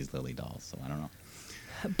likes these Lily dolls. So I don't know.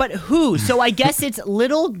 But who? So I guess it's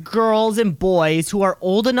little girls and boys who are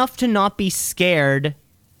old enough to not be scared,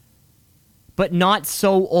 but not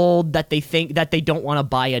so old that they think that they don't want to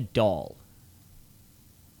buy a doll.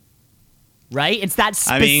 Right? It's that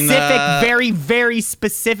specific, very, very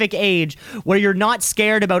specific age where you're not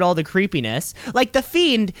scared about all the creepiness. Like The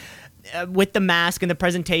Fiend, with the mask and the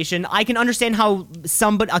presentation, I can understand how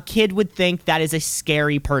a kid would think that is a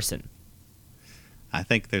scary person. I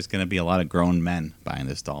think there's going to be a lot of grown men buying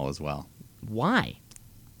this doll as well. Why?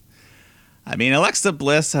 Alexa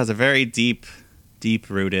Bliss has a very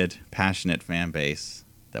deep-rooted, passionate fan base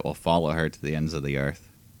that will follow her to the ends of the earth.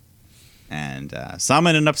 And some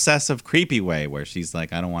in an obsessive, creepy way where she's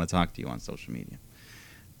like, I don't want to talk to you on social media.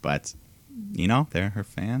 But, they're her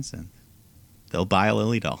fans, and they'll buy a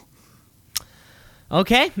Lily doll.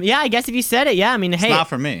 Okay, yeah, I guess if you said it, yeah. Hey, it's not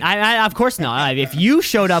for me. I of course not. If you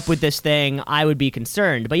showed up with this thing, I would be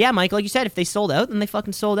concerned. But yeah, Mike, like you said, if they sold out, then they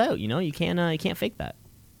fucking sold out. You can't fake that.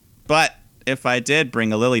 But if I did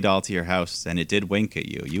bring a Lily doll to your house and it did wink at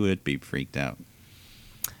you, you would be freaked out.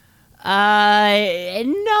 No,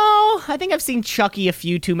 I think I've seen Chucky a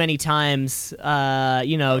few too many times.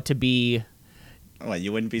 To be. What,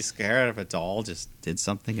 you wouldn't be scared if a doll just did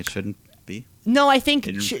something it shouldn't be? No, I think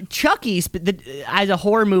Chucky, as a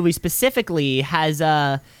horror movie specifically, has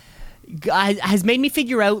made me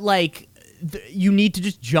figure out, you need to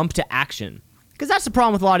just jump to action. Because that's the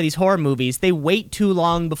problem with a lot of these horror movies. They wait too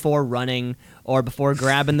long before running, or before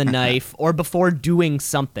grabbing the knife, or before doing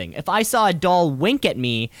something. If I saw a doll wink at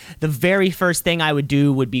me, the very first thing I would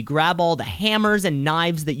do would be grab all the hammers and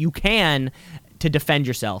knives that you can to defend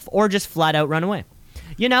yourself, or just flat out run away.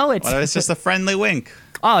 It's just a friendly wink.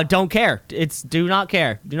 Oh, don't care. Do not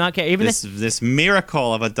care. Do not care. Even this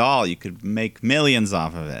miracle of a doll, you could make millions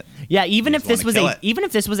off of it. Yeah, even if this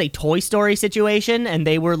was a Toy Story situation and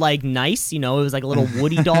they were nice, it was like a little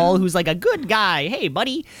Woody doll who's like a good guy. Hey,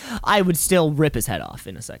 buddy, I would still rip his head off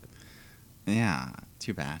in a second. Yeah,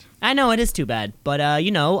 too bad. I know it is too bad, but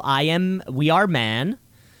we are man.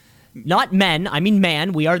 Not men. I mean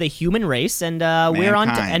man. We are the human race, and we're on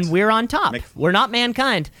top. We're not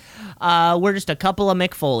mankind. We're just a couple of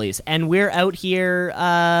Mick Foleys, and we're out here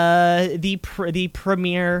the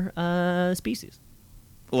premier species.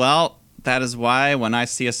 Well, that is why when I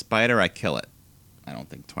see a spider, I kill it. I don't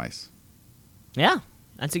think twice. Yeah.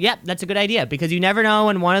 That's a good idea, because you never know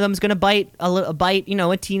when one of them's gonna bite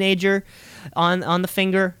a teenager on the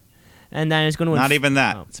finger, and then it's going to not even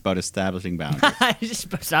that. Oh. It's about establishing boundaries.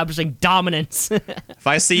 Just establishing dominance. If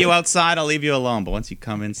I see you outside, I'll leave you alone. But once you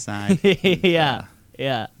come inside, yeah.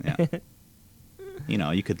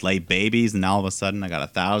 You could lay babies, and all of a sudden, I got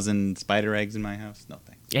 1,000 spider eggs in my house. No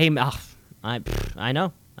thanks. Hey, I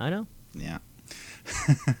know. Yeah.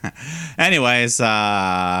 Anyways,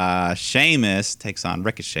 Sheamus takes on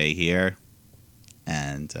Ricochet here,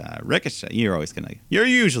 and Ricochet, you're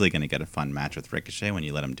usually gonna get a fun match with Ricochet when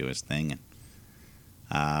you let him do his thing.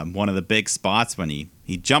 And one of the big spots when he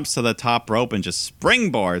jumps to the top rope and just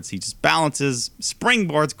springboards, he just balances,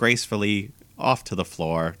 springboards gracefully off to the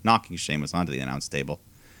floor, knocking Sheamus onto the announce table.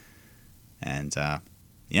 And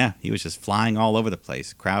he was just flying all over the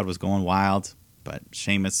place. Crowd was going wild. But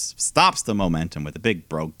Sheamus stops the momentum with a big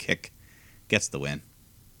brogue kick, gets the win.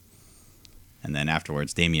 And then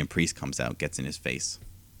afterwards, Damian Priest comes out, gets in his face.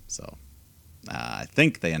 So I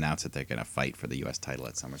think they announced that they're going to fight for the U.S. title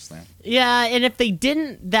at SummerSlam. Yeah, and if they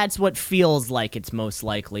didn't, that's what feels like it's most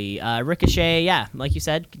likely. Ricochet, like you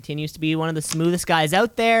said, continues to be one of the smoothest guys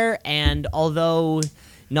out there. And although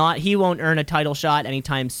he won't earn a title shot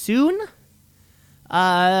anytime soon,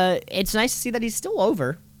 it's nice to see that he's still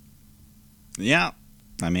over. Yeah,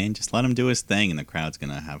 I mean, just let him do his thing, and the crowd's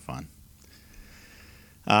gonna have fun.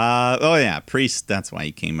 Priest. That's why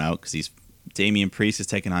he came out, because Damian Priest is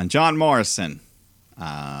taking on John Morrison,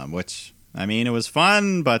 which I mean, it was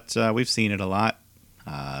fun, but we've seen it a lot.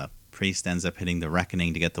 Priest ends up hitting the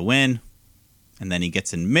Reckoning to get the win, and then he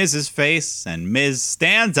gets in Miz's face, and Miz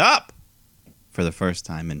stands up for the first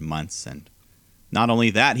time in months, and not only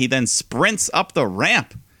that, he then sprints up the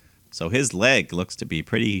ramp. So his leg looks to be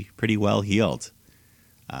pretty well healed.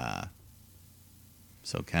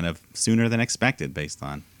 So kind of sooner than expected based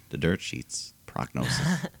on the dirt sheets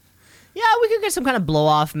prognosis. Yeah, we could get some kind of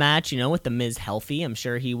blow-off match, with the Miz healthy. I'm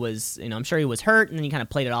sure he was hurt, and then he kind of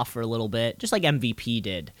played it off for a little bit, just like MVP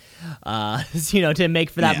did. To make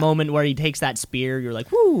for that moment where he takes that spear, you're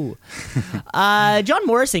like, whoo. John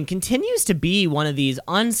Morrison continues to be one of these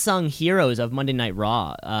unsung heroes of Monday Night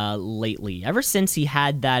Raw lately. Ever since he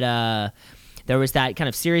had that... There was that kind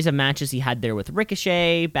of series of matches he had there with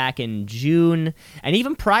Ricochet back in June, and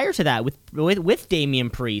even prior to that with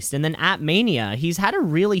Damian Priest, and then at Mania, he's had a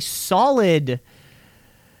really solid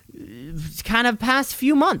kind of past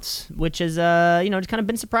few months, which is it's kind of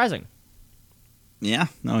been surprising. Yeah,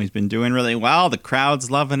 no, he's been doing really well. The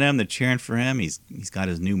crowd's loving him. They're cheering for him. He's got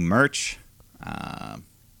his new merch.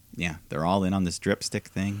 They're all in on this drip stick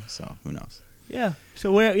thing. So who knows? Yeah.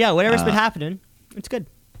 So whatever's been happening, it's good.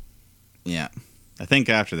 Yeah. I think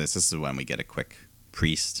after this is when we get a quick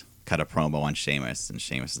Priest cut a promo on Sheamus, and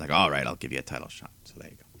Sheamus is like, all right, I'll give you a title shot. So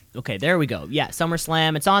there you go. Okay, there we go. Yeah,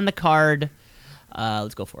 SummerSlam. It's on the card.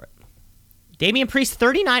 Let's go for it. Damian Priest,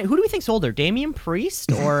 39. Who do we think's older, Damian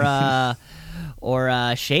Priest or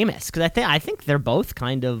Sheamus? Because I think they're both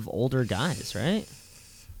kind of older guys, right?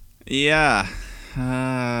 Yeah.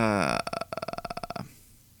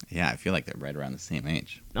 I feel like they're right around the same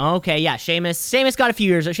age. Okay, yeah. Sheamus got a few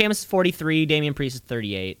years. Sheamus is 43. Damian Priest is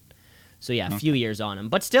 38. So yeah, a few years on him.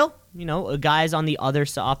 But still, guys on the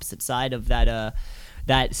opposite side of that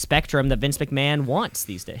spectrum that Vince McMahon wants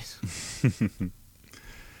these days.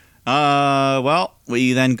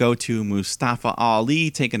 We then go to Mustafa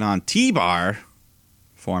Ali taking on T-Bar,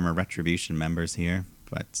 former Retribution members here.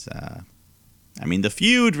 But the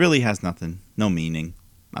feud really has no meaning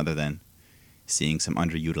other than seeing some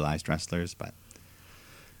underutilized wrestlers. But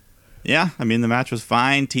the match was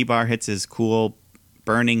fine. T-Bar hits his cool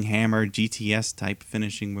burning hammer GTS type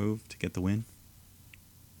finishing move to get the win.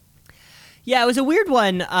 Yeah, it was a weird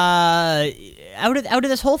one. Out of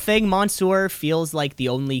this whole thing, Mansoor feels like the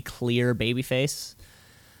only clear babyface.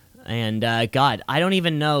 And God, I don't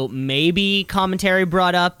even know. Maybe commentary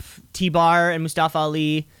brought up T-Bar and Mustafa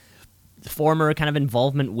Ali, former kind of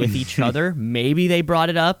involvement with each other. Maybe they brought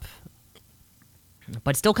it up.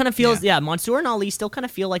 But still kind of feels, Mansoor and Ali still kind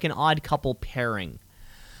of feel like an odd couple pairing.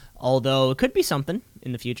 Although it could be something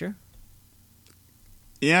in the future.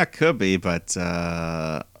 Yeah, it could be, but who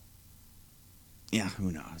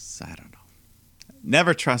knows? I don't know.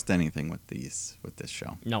 Never trust anything with this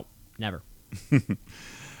show. No, never. We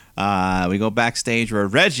go backstage where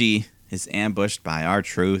Reggie is ambushed by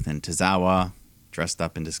R-Truth and Tozawa. dressed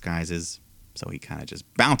up in disguises. So he kind of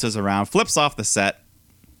just bounces around, flips off the set,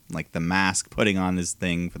 like the Mask, putting on his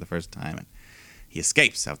thing for the first time, and he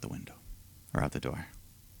escapes out the window, or out the door.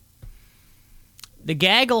 The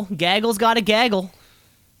gaggle. Gaggle's got a gaggle.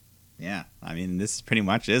 Yeah, I mean, this pretty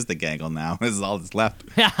much is the gaggle now. This is all that's left.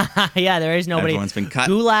 Yeah, there is nobody. Everyone's been cut.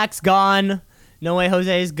 Gulak's gone. No Way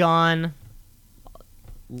Jose's gone.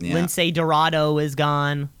 Yeah. Lince Dorado is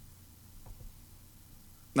gone.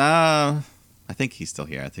 I think he's still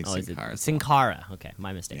here. I think Sin Cara. Sin Cara. Okay,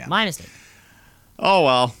 my mistake. Yeah. My mistake. Oh,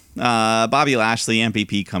 well. Bobby Lashley,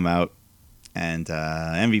 MVP come out, and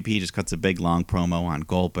MVP just cuts a big, long promo on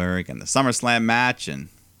Goldberg and the SummerSlam match, and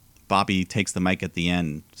Bobby takes the mic at the end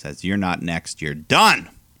and says, "You're not next, you're done."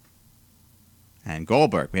 And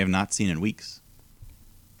Goldberg, we have not seen in weeks.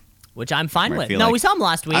 Which I'm fine with. No, like, we saw him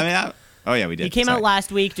last week. Oh, yeah, we did. He came out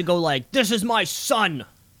last week to go like, "This is my son."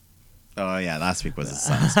 Oh, yeah, last week was his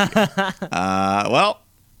son's. Well,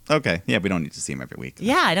 okay. Yeah, we don't need to see him every week.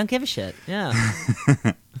 Yeah, I don't give a shit. Yeah.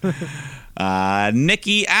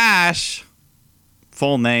 Nikki Ash,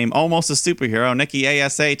 full name, almost a superhero, Nikki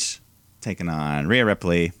ASH, taking on Rhea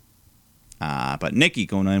Ripley. But Nikki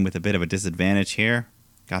going in with a bit of a disadvantage here.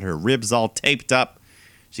 Got her ribs all taped up.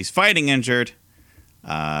 She's fighting injured,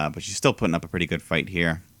 but she's still putting up a pretty good fight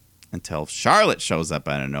here until Charlotte shows up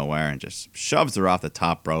out of nowhere and just shoves her off the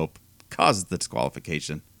top rope, causes the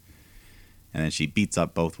disqualification. And then she beats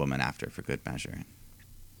up both women after for good measure.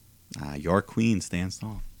 Your queen stands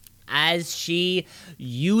tall. As she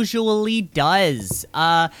usually does.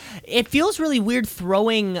 It feels really weird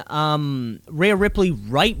throwing Rhea Ripley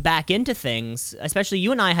right back into things, especially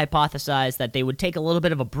you and I hypothesized that they would take a little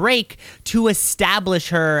bit of a break to establish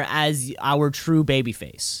her as our true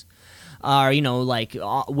babyface.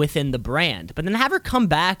 Within the brand. But then have her come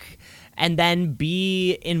back and then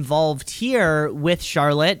be involved here with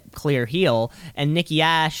Charlotte, clear heel, and Nikki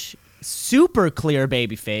Ash, super clear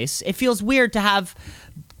babyface. It feels weird to have...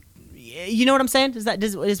 You know what I'm saying?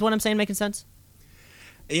 Is what I'm saying making sense?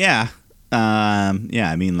 Yeah.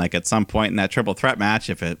 I mean, like at some point in that triple threat match,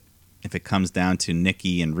 if it comes down to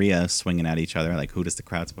Nikki and Rhea swinging at each other, like who does the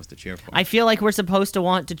crowd supposed to cheer for? I feel like we're supposed to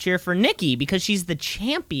want to cheer for Nikki because she's the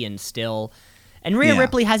champion still. And Rhea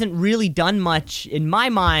Ripley hasn't really done much, in my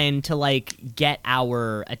mind, to like get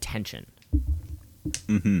our attention.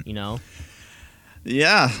 Mm-hmm. You know?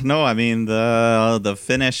 Yeah. No, I mean the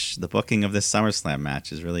finish, the booking of this SummerSlam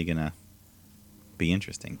match is really gonna be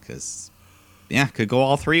interesting because, could go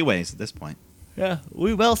all three ways at this point. Yeah,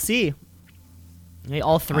 we will see.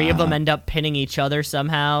 All three of them end up pinning each other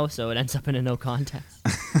somehow, so it ends up in a no contest.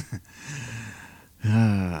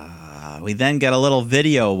 We then get a little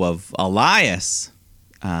video of Elias.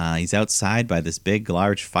 He's outside by this big,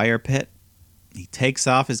 large fire pit. He takes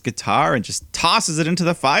off his guitar and just tosses it into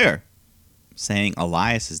the fire, saying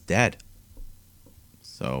Elias is dead.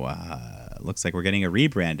 So, looks like we're getting a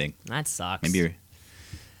rebranding. That sucks.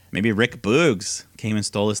 Maybe Rick Boogs came and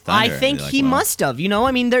stole his thunder. I think he must have. You know,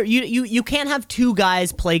 I mean, you can't have two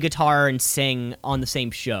guys play guitar and sing on the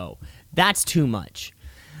same show. That's too much,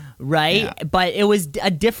 right? Yeah. But it was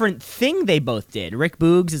a different thing they both did. Rick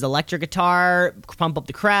Boogs is electric guitar, pump up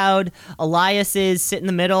the crowd. Elias is sit in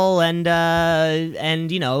the middle and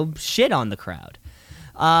shit on the crowd.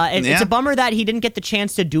 It's a bummer that he didn't get the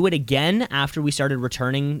chance to do it again after we started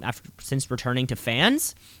since returning to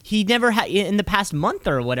fans. He never had, in the past month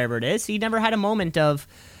or whatever it is, he never had a moment of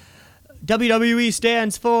WWE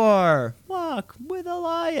stands for Walk with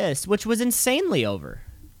Elias, which was insanely over.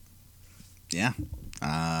 Yeah.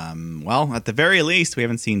 Well, at the very least, we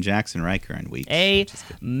haven't seen Jackson Riker in weeks.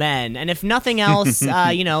 Amen. And if nothing else,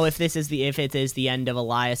 if it is the end of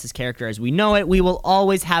Elias's character as we know it, we will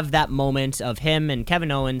always have that moment of him and Kevin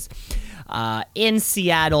Owens in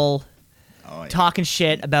Seattle talking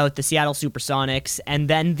shit about the Seattle Supersonics, and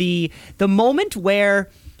then the moment where,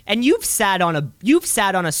 and you've sat on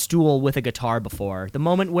a stool with a guitar before, the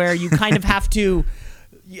moment where you kind of have to,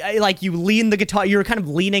 like, you lean the guitar, you're kind of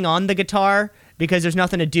leaning on the guitar because there's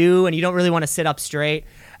nothing to do and you don't really want to sit up straight,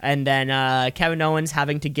 and then Kevin Owens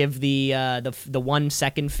having to give the 1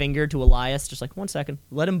 second finger to Elias, just like 1 second,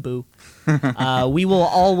 let him boo. We will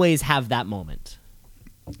always have that moment.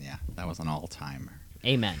 Yeah, that was an all-timer.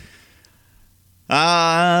 Amen.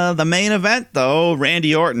 The main event, though,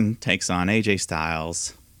 Randy Orton takes on AJ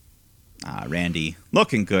Styles. Randy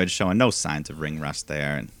looking good, showing no signs of ring rust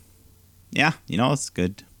there. And yeah, it's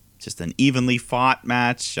good. Just an evenly fought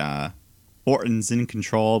match. Orton's in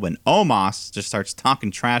control when Omos just starts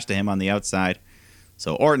talking trash to him on the outside.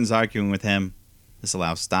 So Orton's arguing with him. This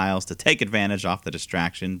allows Styles to take advantage off the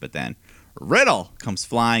distraction, but then Riddle comes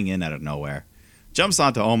flying in out of nowhere, jumps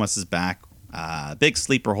onto Omos's back, Big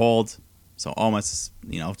sleeper hold. So almost,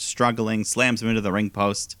 struggling, slams him into the ring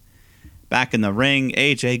post. Back in the ring,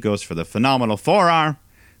 AJ goes for the phenomenal forearm,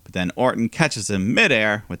 but then Orton catches him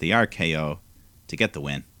midair with the RKO to get the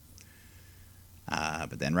win.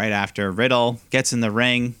 But then right after, Riddle gets in the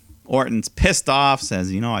ring. Orton's pissed off,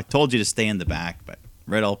 says, I told you to stay in the back, but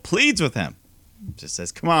Riddle pleads with him. Just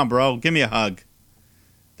says, come on, bro, give me a hug.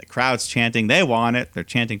 The crowd's chanting. They want it. They're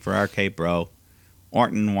chanting for RK Bro.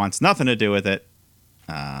 Orton wants nothing to do with it,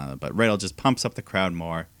 but Riddle just pumps up the crowd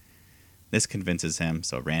more. This convinces him,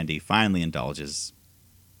 so Randy finally indulges,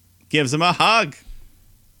 gives him a hug.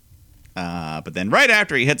 But then right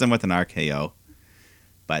after, he hits him with an RKO.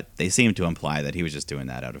 But they seem to imply that he was just doing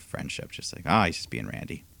that out of friendship, just like, he's just being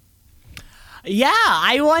Randy. Yeah,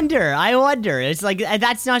 I wonder. It's like,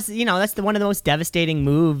 that's not, that's one of the most devastating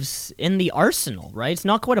moves in the arsenal, right? It's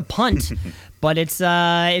not quite a punt, but it's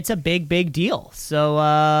a big deal. So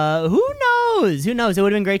who knows? It would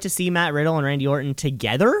have been great to see Matt Riddle and Randy Orton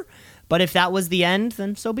together. But if that was the end,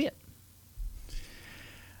 then so be it.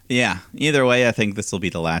 Yeah, either way, I think this will be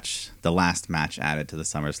the last match added to the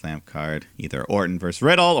SummerSlam card. Either Orton versus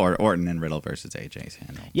Riddle or Orton and Riddle versus AJ's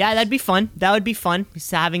handle. Yeah, that'd be fun.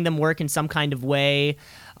 Just having them work in some kind of way.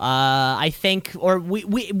 I think, or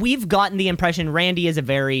we've gotten the impression Randy is a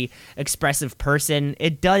very expressive person.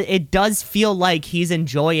 It does feel like he's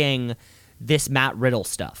enjoying this Matt Riddle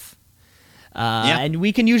stuff. And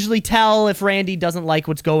we can usually tell if Randy doesn't like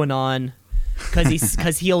what's going on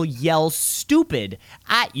because he'll yell stupid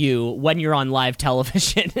at you when you're on live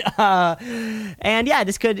television. And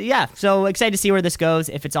so excited to see where this goes,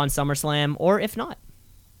 if it's on SummerSlam or if not.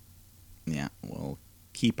 Yeah, we'll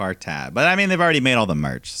keep our tab. But I mean, they've already made all the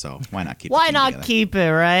merch, so why not keep it? Why not keep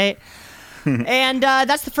it, right? And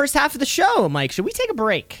that's the first half of the show, Mike. Should we take a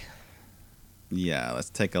break? Yeah, let's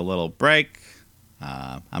take a little break.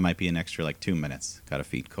 I might be an extra 2 minutes. Gotta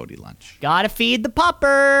feed Cody lunch. Gotta feed the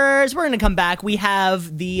puppers. We're gonna come back. We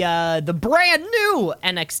have the brand new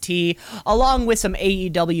NXT along with some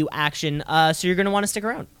AEW action. So you're gonna want to stick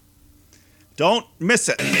around. Don't miss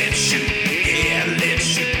it. Let's shoot, yeah, let's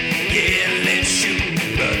shoot, yeah, let's shoot,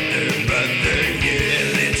 brother,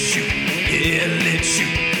 yeah, let's shoot, yeah, let's shoot,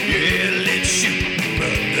 yeah, let's shoot,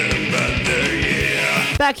 brother,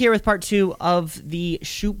 yeah. Back here with part 2 of the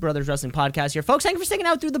Shoot Brothers Wrestling Podcast here. Folks, thank you for sticking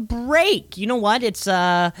out through the break. You know what? It's,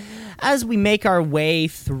 as we make our way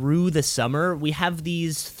through the summer, we have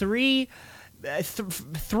these three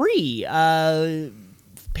pay-per-views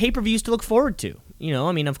to look forward to.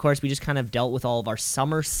 Of course, we just kind of dealt with all of our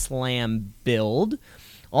SummerSlam build.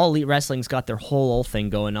 All Elite Wrestling's got their whole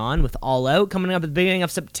thing going on with All Out coming up at the beginning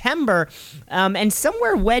of September. And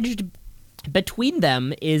somewhere wedged between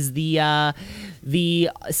them is the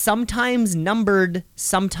sometimes numbered,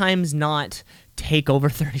 sometimes not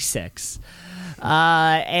Takeover 36.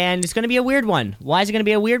 And it's going to be a weird one. Why is it going to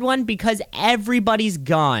be a weird one? Because everybody's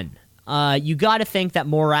gone. You got to think that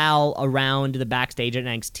morale around the backstage at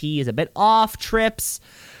NXT is a bit off. Trips,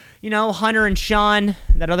 Hunter and Sean,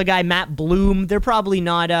 that other guy, Matt Bloom, they're probably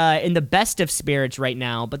not in the best of spirits right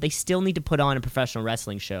now, but they still need to put on a professional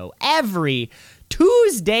wrestling show every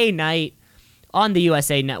Tuesday night on the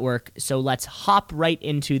USA Network. So let's hop right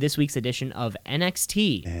into this week's edition of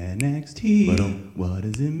NXT. NXT, what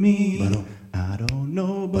does it mean? I don't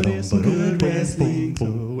know, but it's some good wrestling. So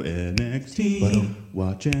NXT,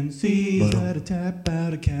 watch and see. Let a tap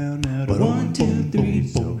out, a count out, 1, 2, 3.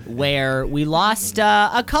 Where we lost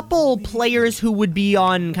a couple players who would be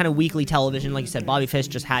on kind of weekly television. Like you said, Bobby Fish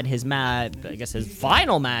just had his his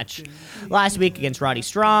final match last week against Roddy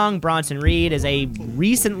Strong. Bronson Reed is a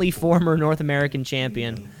recently former North American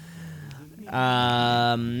champion.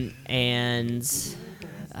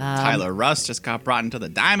 Tyler Russ just got brought into the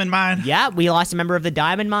Diamond Mine. Yeah, we lost a member of the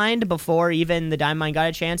Diamond Mine before even the Diamond Mine got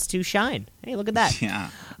a chance to shine. Hey, look at that. Yeah.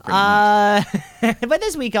 But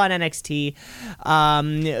this week on NXT,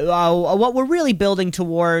 what we're really building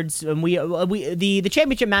towards, the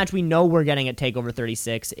championship match we know we're getting at TakeOver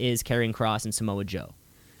 36 is Karrion Kross and Samoa Joe.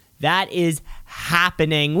 That is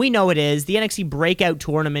happening. We know it is. The NXT Breakout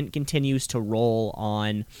Tournament continues to roll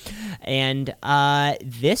on. And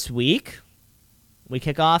this week, we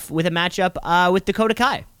kick off with a matchup with Dakota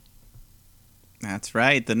Kai. That's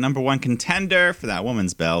right. The number 1 contender for that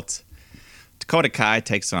woman's belt. Dakota Kai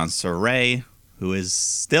takes on Saray, who is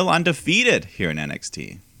still undefeated here in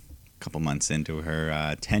NXT. A couple months into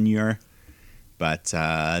her tenure. But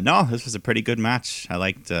no, this was a pretty good match. I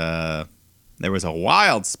liked... there was a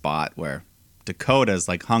wild spot where Dakota's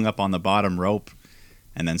hung up on the bottom rope,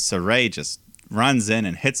 and then Saray just runs in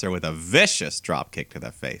and hits her with a vicious drop kick to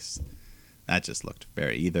the face. That just looked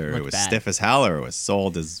either it was bad. stiff as hell or it was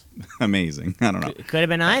sold as amazing. I don't know. Could have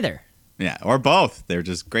been either. Yeah, or both. They're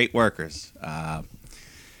just great workers.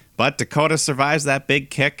 But Dakota survives that big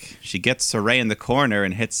kick. She gets Saray in the corner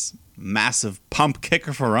and hits massive pump kick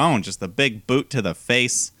of her own. Just a big boot to the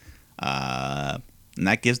face. And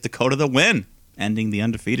that gives Dakota the win, ending the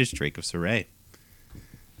undefeated streak of Saray.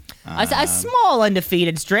 A small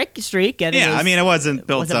undefeated streak. And it wasn't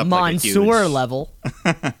built up like a huge... Mansoor level.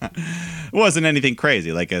 It wasn't anything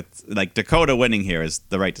crazy. Like Dakota winning here is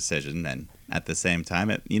the right decision. And at the same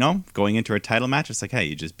time, going into a title match, it's like, hey,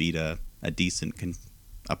 you just beat a decent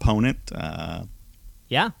opponent.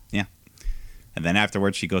 Yeah. And then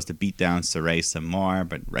afterwards, she goes to beat down Saray some more.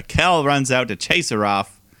 But Raquel runs out to chase her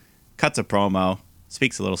off, cuts a promo,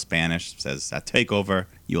 speaks a little Spanish, says, at TakeOver,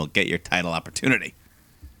 you will get your title opportunity.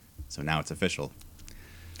 So now it's official.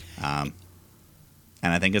 And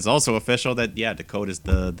I think it's also official that, Dakota's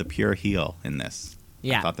the pure heel in this.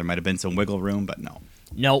 Yeah. I thought there might have been some wiggle room, but no.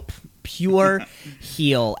 Nope. Pure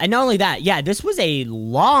heel. And not only that, this was a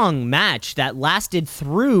long match that lasted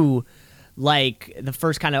through like the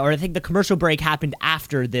first or I think the commercial break happened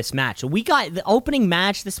after this match. So we got the opening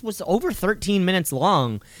match. This was over 13 minutes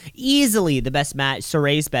long. Easily the best match,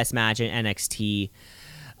 Saray's best match in NXT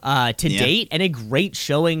to date, and a great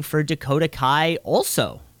showing for Dakota Kai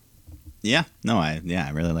also. Yeah. No, I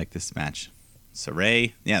really like this match.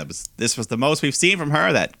 Saray, this was the most we've seen from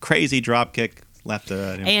her. That crazy drop kick left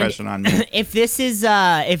an impression on me. If this is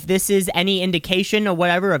any indication or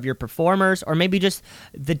whatever of your performers, or maybe just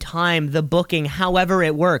the time, the booking, however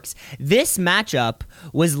it works, this matchup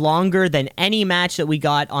was longer than any match that we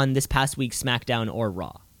got on this past week's SmackDown or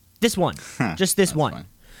Raw. This one, just this one. Fun.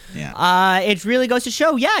 Yeah. It really goes to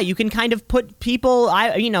show, you can kind of put people,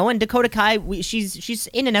 and Dakota Kai, she's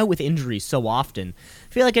in and out with injuries so often.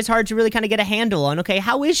 I feel like it's hard to really kind of get a handle on, okay,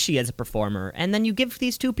 how is she as a performer? And then you give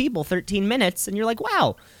these two people 13 minutes, and you're like,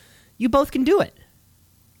 wow, you both can do it.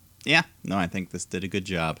 Yeah. No, I think this did a good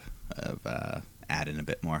job of adding a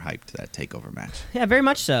bit more hype to that TakeOver match. Yeah, very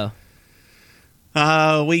much so.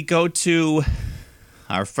 We go to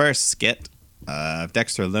our first skit.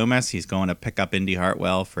 Dexter Lumis, he's going to pick up Indy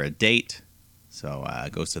Hartwell for a date. So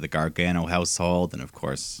goes to the Gargano household. And, of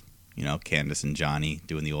course, Candace and Johnny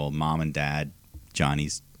doing the old mom and dad.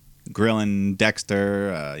 Johnny's grilling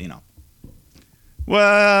Dexter,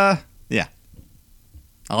 Well, yeah.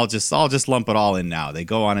 I'll just lump it all in now. They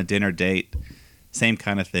go on a dinner date. Same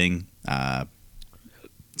kind of thing.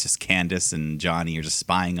 Just Candace and Johnny are just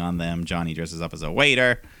spying on them. Johnny dresses up as a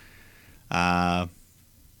waiter.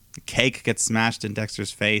 Cake gets smashed in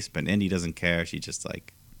Dexter's face, but Indy doesn't care. She just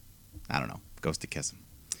goes to kiss him.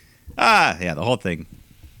 The whole thing.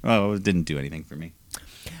 Oh, it didn't do anything for me.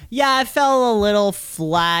 Yeah, it fell a little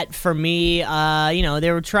flat for me.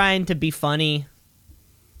 They were trying to be funny.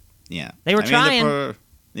 Yeah. They were trying.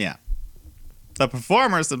 The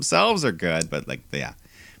performers themselves are good, but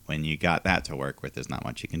when you got that to work with, there's not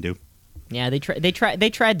much you can do. Yeah, they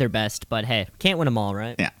tried their best, but hey, can't win them all,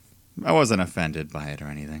 right? Yeah. I wasn't offended by it or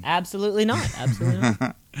anything. Absolutely not. Absolutely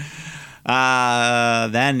not.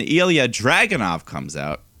 Then Ilya Dragunov comes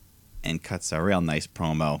out and cuts a real nice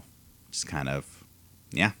promo. Just kind of,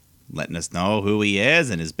 letting us know who he is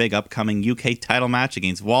and his big upcoming UK title match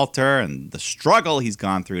against Walter and the struggle he's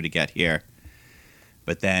gone through to get here.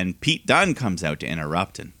 But then Pete Dunne comes out to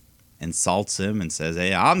interrupt and insults him and says,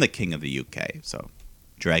 hey, I'm the king of the UK. So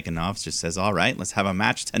Dragunov just says, all right, let's have a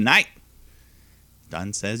match tonight.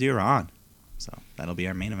 Dunne says you're on. So that'll be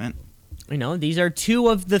our main event. These are two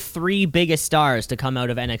of the three biggest stars to come out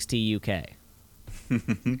of NXT UK.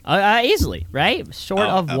 Easily, right? Short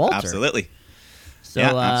of Walter. Absolutely. So,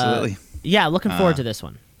 absolutely. Looking forward to this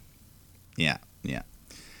one. Yeah.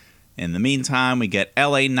 In the meantime, we get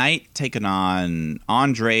LA Knight taking on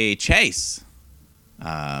Andre Chase,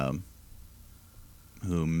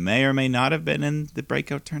 who may or may not have been in the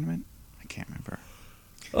breakout tournament. I can't remember.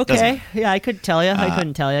 Okay. I couldn't tell you. I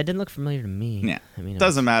couldn't tell you. It didn't look familiar to me. Yeah.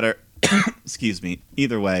 Doesn't matter. Excuse me.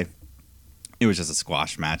 Either way, it was just a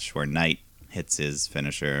squash match where Knight hits his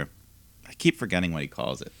finisher. I keep forgetting what he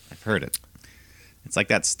calls it. I've heard it. It's like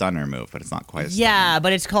that stunner move, but it's not quite a stunner. Yeah,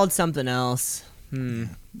 but it's called something else.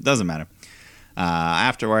 Doesn't matter.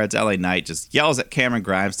 Afterwards, LA Knight just yells at Cameron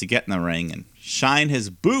Grimes to get in the ring and shine his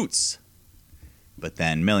boots. But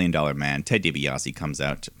then $1 Million Man Ted DiBiase comes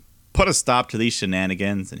out to put a stop to these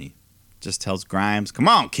shenanigans, and he just tells Grimes, come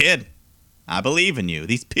on, kid. I believe in you.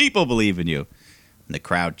 These people believe in you. And the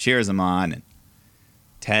crowd cheers him on, and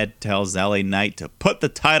Ted tells LA Knight to put the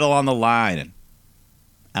title on the line, and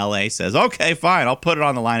LA says, okay, fine, I'll put it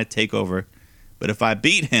on the line at TakeOver, but if I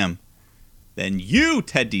beat him, then you,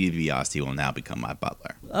 Ted DiBiase, will now become my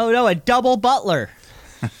butler. Oh, no, a double butler.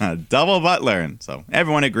 Double butler. And so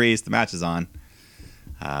everyone agrees the match is on.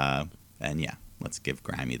 And yeah, let's give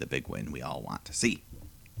Grimy the big win we all want to see.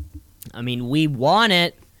 I mean, we want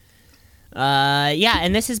it. Yeah,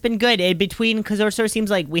 and this has been good. Because it sort of seems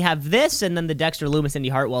like we have this and then the Dexter Loomis, Indy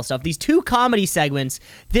Hartwell stuff. These two comedy segments,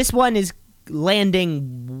 this one is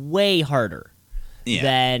landing way harder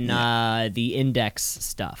than the Index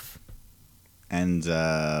stuff. And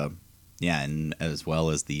and as well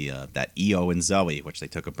as the that Io and Zoe, which they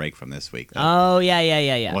took a break from this week.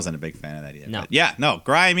 Yeah. Wasn't a big fan of that either. No. But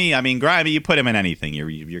Grimy. I mean, Grimy, you put him in anything, you're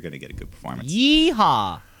going to get a good performance.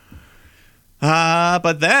 Yeehaw.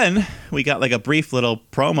 But then we got like a brief little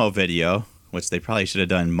promo video, which they probably should have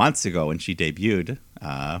done months ago when she debuted.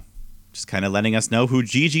 Just kind of letting us know who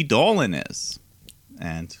Gigi Dolan is.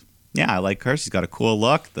 And yeah, I like her. She's got a cool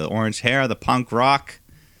look, the orange hair, the punk rock,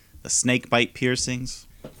 the snake bite piercings.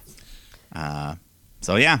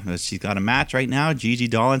 So yeah, she's got a match right now. Gigi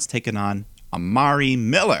Dolan's taking on Amari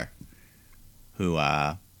Miller, who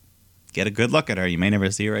get a good look at her. You may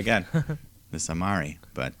never see her again. This Amari.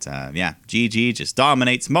 But yeah, Gigi just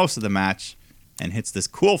dominates most of the match and hits this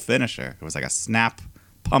cool finisher. It was like a snap,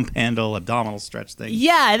 pump handle, abdominal stretch thing.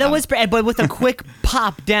 Yeah, that was, but with a quick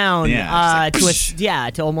pop down like,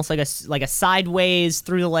 to almost like a sideways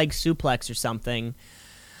through the leg suplex or something.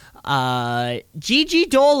 Gigi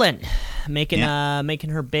Dolan making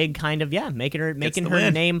her big kind of making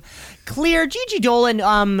her name clear. Gigi Dolan,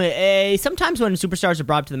 sometimes when superstars are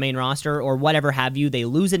brought to the main roster or whatever have you, they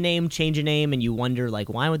lose a name, change a name, and you wonder like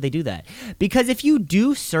why would they do that? Because if you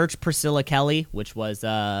do search Priscilla Kelly, which was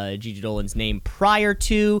Gigi Dolan's name prior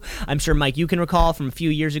to, I'm sure Mike you can recall from a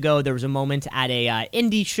few years ago, there was a moment at a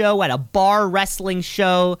indie show, at a bar wrestling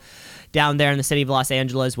show down there in the city of Los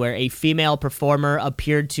Angeles where a female performer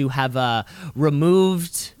appeared to have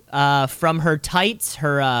removed from her tights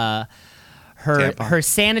her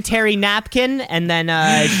sanitary napkin and then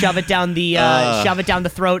shove it down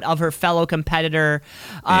the throat of her fellow competitor.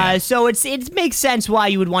 So it makes sense why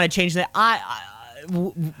you would want to change that.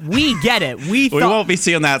 We get it. We won't be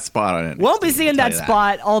seeing that spot on it. Won't be seeing that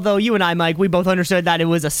spot, although you and I, Mike, we both understood that it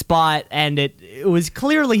was a spot and it was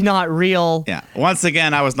clearly not real. Yeah. Once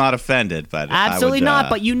again, I was not offended, but absolutely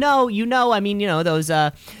not. But I mean,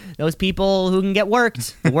 those people who can get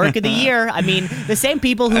worked, the work of the year. I mean, the same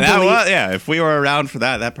people who if we were around for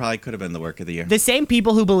that probably could have been the work of the year. The same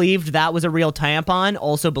people who believed that was a real tampon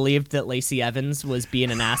also believed that Lacey Evans was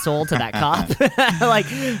being an asshole to that cop. Like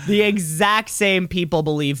the exact same people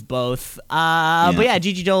believe both. But yeah,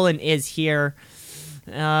 Gigi Dolan is here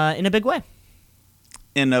in a big way.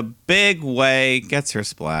 In a big way, gets her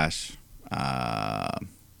splash.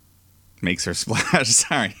 Makes her splash.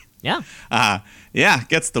 Sorry. Yeah.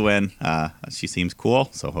 Gets the win. She seems cool,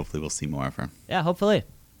 so hopefully we'll see more of her. Yeah, hopefully.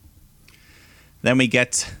 Then we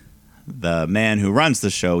get the man who runs the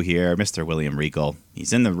show here, Mr. William Regal.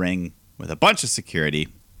 He's in the ring with a bunch of security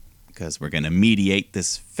because we're going to mediate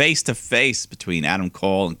this face-to-face between Adam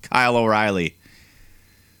Cole and Kyle O'Reilly.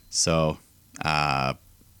 So,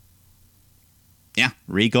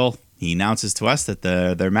 Regal, he announces to us that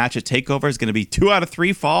their match at TakeOver is going to be 2 out of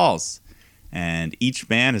 3 falls. And each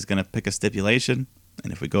man is going to pick a stipulation.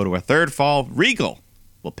 And if we go to a third fall, Regal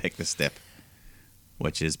will pick the stip.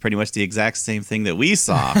 Which is pretty much the exact same thing that we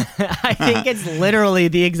saw. I think it's literally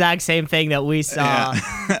the exact same thing that we saw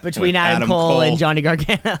between Adam Cole and Johnny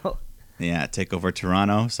Gargano. Yeah, TakeOver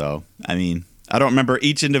Toronto. So, I mean, I don't remember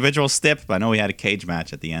each individual stip, but I know we had a cage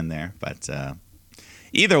match at the end there. But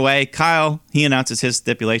either way, Kyle, he announces his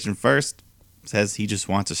stipulation first. Says he just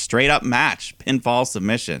wants a straight-up match, pinfall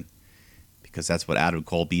submission. Because that's what Adam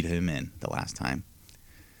Cole beat him in the last time.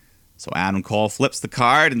 So Adam Cole flips the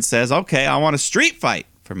card and says, okay, I want a street fight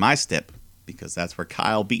for my stip. Because that's where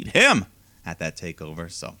Kyle beat him at that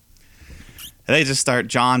TakeOver. So they just start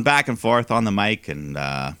jawing back and forth on the mic. And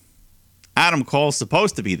Adam Cole's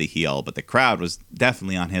supposed to be the heel, but the crowd was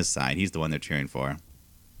definitely on his side. He's the one they're cheering for.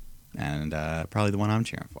 And probably the one I'm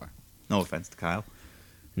cheering for. No offense to Kyle.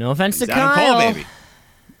 No offense to Adam Kyle. Cole, baby.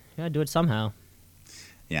 Gotta do it somehow.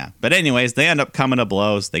 Yeah, but anyways, they end up coming to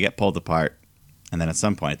blows. They get pulled apart. And then at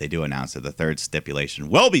some point, they do announce that the third stipulation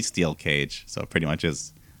will be steel cage. So it pretty much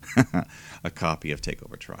is a copy of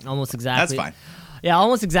TakeOver Toronto. Almost exactly. That's fine. Yeah,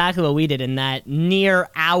 almost exactly what we did in that near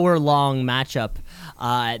hour-long matchup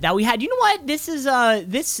that we had. You know what? This is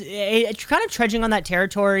it's kind of trudging on that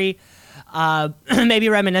territory, maybe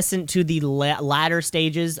reminiscent to the latter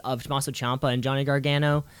stages of Tommaso Ciampa and Johnny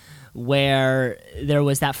Gargano, where there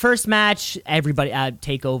was that first match, everybody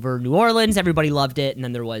Takeover New Orleans, everybody loved it, and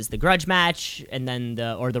then there was the grudge match, and then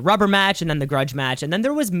the rubber match, and then the grudge match, and then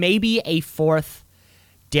there was maybe a fourth,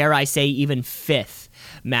 dare I say even fifth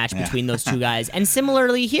match between those two guys. And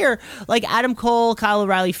similarly here, like Adam Cole, Kyle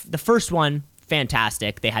O'Reilly, the first one,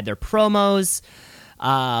 fantastic. They had their promos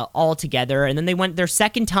all together, and then they went their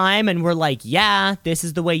second time and were like, yeah, this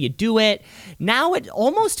is the way you do it. Now it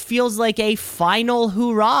almost feels like a final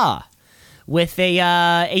hoorah with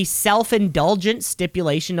a self-indulgent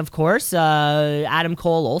stipulation, of course. Adam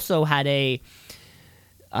Cole also had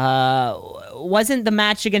wasn't the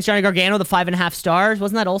match against Johnny Gargano the 5.5 stars?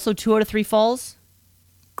 Wasn't that also 2 out of 3 falls?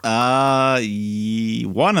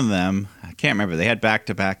 One of them, I can't remember. They had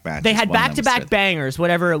back-to-back matches. They had back-to-back bangers,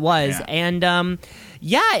 whatever it was. Yeah. And,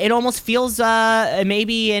 it almost feels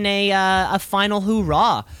maybe in a final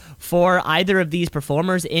hoorah for either of these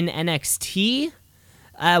performers in NXT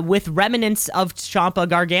with remnants of Ciampa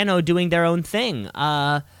Gargano doing their own thing.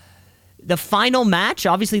 The final match,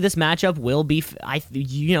 obviously this matchup will be,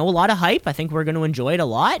 a lot of hype. I think we're going to enjoy it a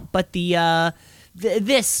lot. But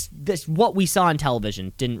this what we saw on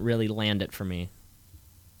television didn't really land it for me.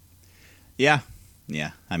 Yeah.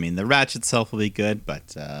 I mean, the match itself will be good,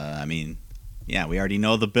 but we already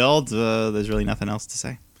know the build. There's really nothing else to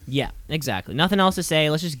say. Yeah, exactly. Nothing else to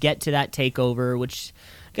say. Let's just get to that takeover, which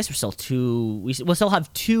I guess we'll still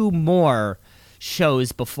have 2 more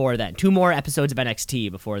shows before then. 2 more episodes of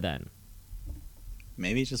NXT before then.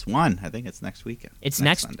 Maybe just 1. I think it's next weekend. It's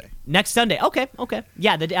next Sunday. Next Sunday. Okay.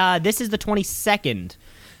 Yeah, this is the 22nd,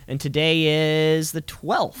 and today is the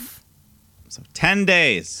 12th. So 10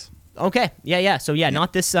 days. Okay. Yeah. So,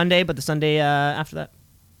 not this Sunday, but the Sunday after that.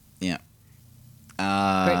 Yeah.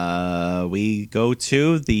 We go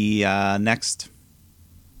to the next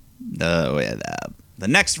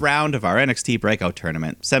round of our NXT Breakout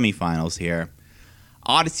Tournament semifinals here.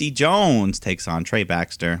 Odyssey Jones takes on Trey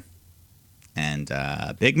Baxter. And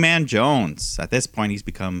Big Man Jones, at this point, he's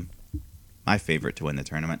become my favorite to win the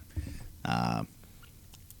tournament.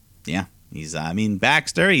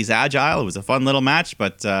 Baxter, he's agile. It was a fun little match,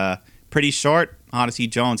 but pretty short. Odyssey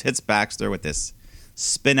Jones hits Baxter with this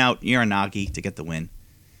spin-out Uranagi to get the win.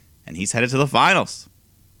 And he's headed to the finals.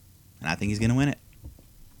 And I think he's going to win it.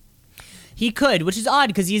 He could, which is odd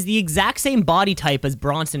because he's the exact same body type as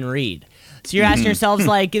Bronson Reed. So you're asking yourselves,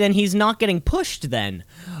 then he's not getting pushed then,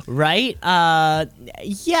 right? The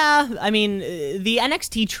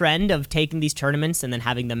NXT trend of taking these tournaments and then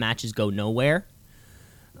having the matches go nowhere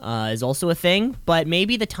is also a thing. But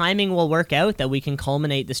maybe the timing will work out that we can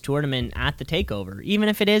culminate this tournament at the Takeover, even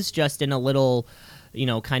if it is just in a little,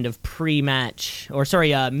 kind of pre-match, or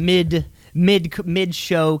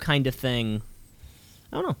mid-show kind of thing.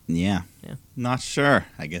 I don't know. Yeah. Not sure.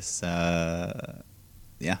 I guess,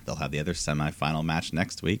 they'll have the other semifinal match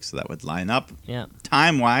next week, so that would line up. Yeah.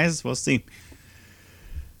 Time-wise, we'll see.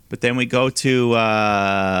 But then we go to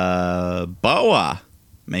Boa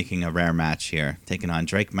making a rare match here, taking on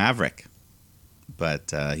Drake Maverick.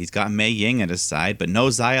 But he's got Mei Ying at his side, but no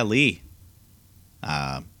Xia Li.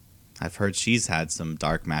 I've heard she's had some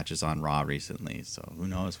dark matches on Raw recently, so who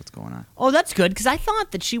knows what's going on. Oh, that's good, because I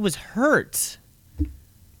thought that she was hurt.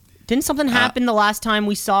 Didn't something happen the last time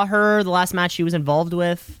we saw her, the last match she was involved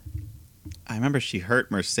with? I remember she hurt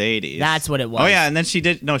Mercedes. That's what it was. Oh, yeah, and then she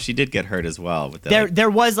did get hurt as well. With there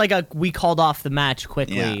was we called off the match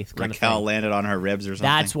quickly. Yeah, Raquel landed on her ribs or something.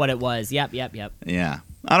 That's what it was. Yep. Yeah.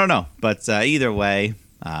 I don't know, but either way,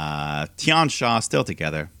 Tian Shaw still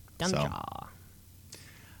together.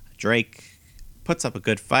 Drake puts up a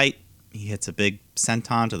good fight. He hits a big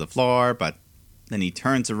senton to the floor, but then he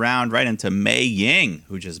turns around right into Mei Ying,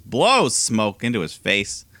 who just blows smoke into his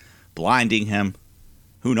face, blinding him.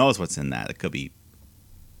 Who knows what's in that? It could be,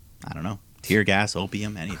 I don't know, tear gas,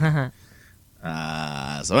 opium, anything.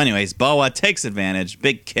 So anyways, Boa takes advantage.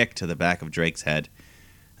 Big kick to the back of Drake's head,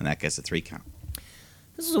 and that gets a 3 count.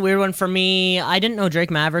 This is a weird one for me. I didn't know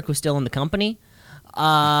Drake Maverick was still in the company.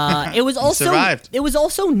 It was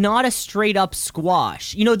also not a straight up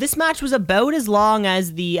squash. This match was about as long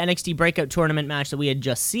as the NXT Breakout Tournament match that we had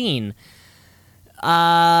just seen.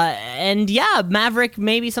 Maverick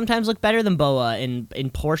maybe sometimes looked better than Boa in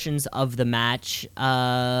portions of the match.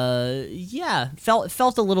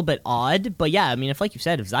 Felt a little bit odd, but if like you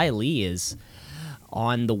said, if Xia Li is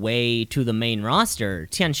on the way to the main roster,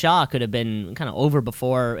 Tian Sha could have been kind of over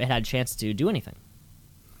before it had a chance to do anything.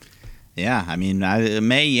 Yeah,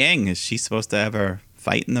 Mei Ying, is she supposed to have her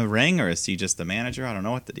fight in the ring, or is she just the manager? I don't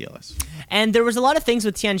know what the deal is. And there was a lot of things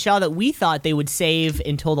with Tian Sha that we thought they would save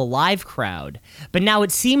until the live crowd. But now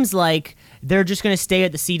it seems like they're just going to stay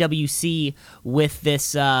at the CWC with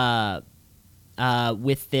this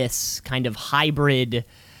kind of hybrid,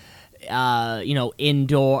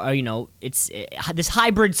 indoor, it's this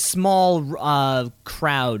hybrid small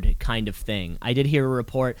crowd kind of thing. I did hear a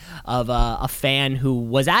report of a fan who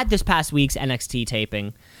was at this past week's NXT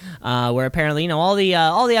taping, where apparently, all the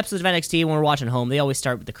episodes of NXT when we're watching home, they always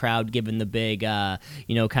start with the crowd giving the big, kind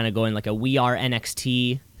of going like a "We Are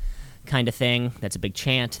NXT" kind of thing. That's a big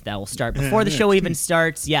chant that will start before the show even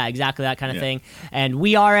starts. Yeah, exactly that kind of thing. And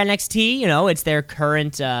 "We Are NXT," it's their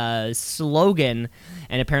current slogan.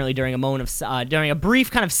 And apparently during a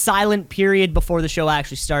brief kind of silent period before the show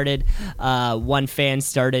actually started, one fan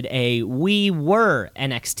started a "We Were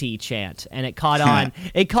NXT" chant, and it caught on.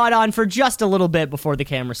 It caught on for just a little bit before the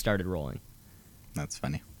camera started rolling. That's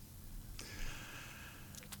funny.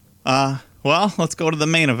 Well, let's go to the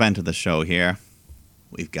main event of the show here.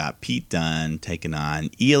 We've got Pete Dunne taking on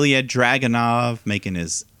Ilya Dragunov, making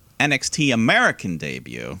his NXT American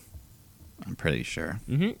debut. I'm pretty sure.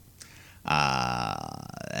 Mm-hmm.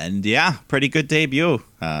 And yeah, pretty good debut.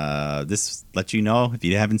 This lets you know, if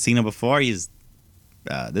you haven't seen him before, this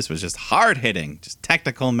was just hard hitting, just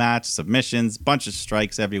technical match, submissions, bunch of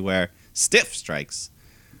strikes everywhere, stiff strikes.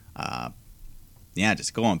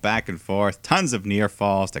 Just going back and forth, tons of near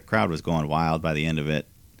falls. The crowd was going wild by the end of it.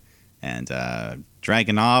 And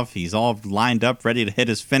Dragunov, he's all lined up, ready to hit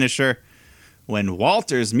his finisher when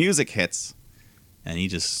Walter's music hits, and he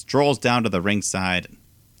just strolls down to the ringside.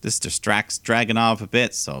 This distracts Dragunov a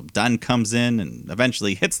bit, so Dunne comes in and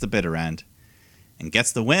eventually hits the bitter end and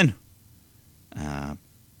gets the win. And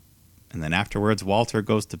then afterwards, Walter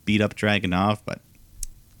goes to beat up Dragunov, but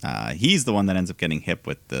he's the one that ends up getting hit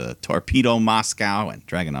with the Torpedo Moscow, and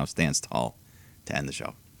Dragunov stands tall to end the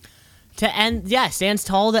show. Stands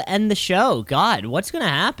tall to end the show. God, what's going to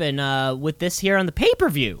happen with this here on the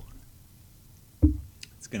pay-per-view?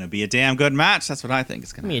 It's going to be a damn good match. That's what I think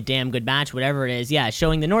it's going to be. A damn good match, whatever it is. Yeah,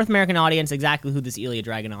 showing the North American audience exactly who this Ilya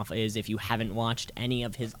Dragunov is if you haven't watched any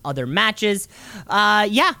of his other matches.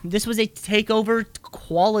 This was a takeover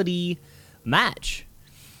quality match.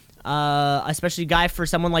 Especially for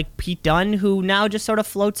someone like Pete Dunne, who now just sort of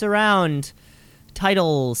floats around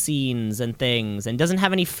title scenes and things and doesn't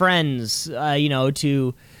have any friends,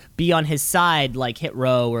 to be on his side like Hit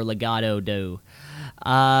Row or Legato do.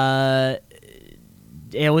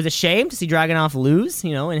 It was a shame to see Dragunov lose,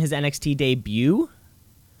 in his NXT debut.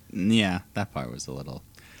 Yeah, that part was a little...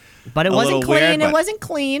 But it wasn't clean. Weird, it wasn't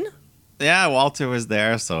clean. Yeah, Walter was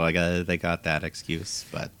there, so they got that excuse,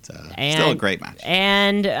 but still a great match.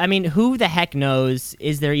 And, I mean, who the heck knows?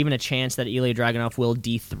 Is there even a chance that Ilya Dragunov will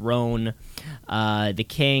dethrone the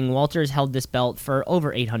King? Walter's held this belt for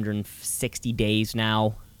over 860 days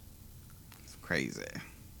now. It's crazy.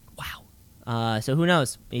 Wow. So who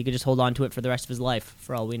knows? He could just hold on to it for the rest of his life,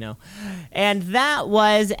 for all we know. And that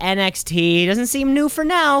was NXT. Doesn't seem new for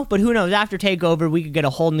now, but who knows? After TakeOver, we could get a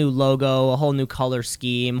whole new logo, a whole new color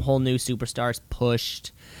scheme, whole new superstars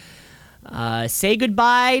pushed. Say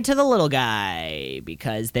goodbye to the little guy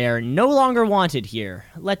because they're no longer wanted here.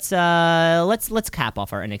 Let's cap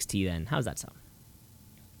off our NXT then. How's that sound?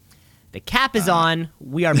 The cap is on.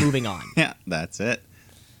 We are moving on. Yeah, that's it.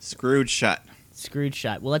 Screwed shut.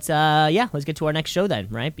 Well, let's get to our next show then,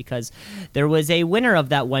 right? Because there was a winner of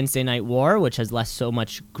that Wednesday Night War, which has left so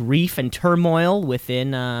much grief and turmoil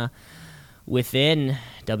within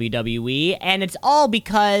WWE, and it's all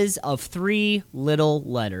because of three little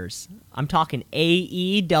letters. I'm talking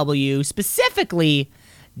AEW, specifically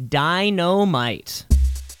Dynamite.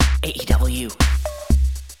 AEW,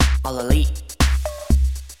 All Elite,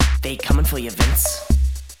 they coming for you, Vince.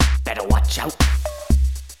 Better watch out.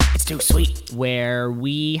 It's too sweet. Where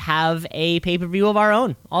we have a pay-per-view of our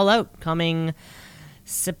own, All Out, coming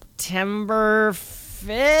September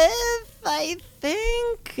 5th, I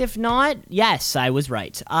think. If not, yes, I was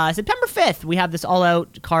right. September 5th, we have this All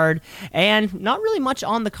Out card, and not really much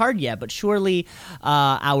on the card yet, but surely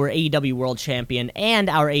our AEW World Champion and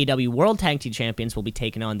our AEW World Tag Team Champions will be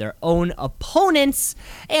taking on their own opponents.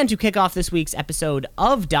 And to kick off this week's episode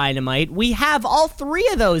of Dynamite, we have all three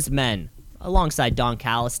of those men alongside Don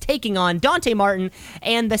Callis, taking on Dante Martin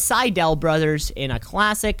and the Seidel brothers in a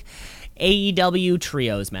classic AEW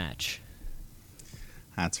Trios match.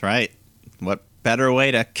 That's right. What better way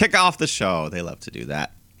to kick off the show? They love to do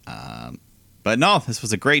that. But no, this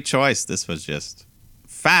was a great choice. This was just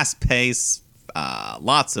fast-paced,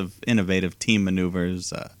 lots of innovative team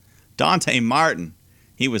maneuvers. Dante Martin,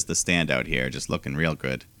 he was the standout here, just looking real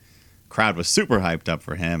good. Crowd was super hyped up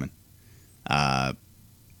for him. And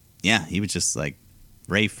yeah, he was just like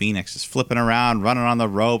Ray Phoenix, just flipping around, running on the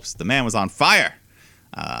ropes. The man was on fire.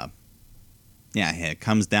 yeah, it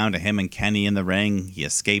comes down to him and Kenny in the ring. He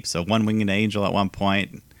escapes a one-winged angel at one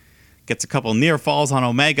point, gets a couple near falls on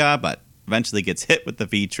Omega, but eventually gets hit with the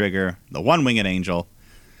V-trigger, the one-winged angel.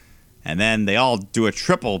 And then they all do a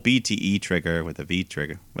triple BTE trigger with a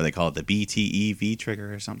V-trigger. What do they call it? The BTE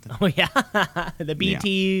V-trigger or something? Oh, yeah. The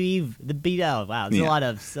BTE, yeah. the B. Oh, wow. It's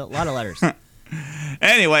a lot of letters.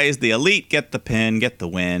 Anyways, the Elite get the pin, get the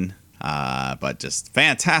win. But just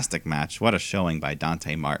fantastic match. What a showing by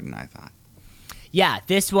Dante Martin, I thought. Yeah,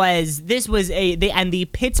 this was and the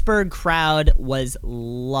Pittsburgh crowd was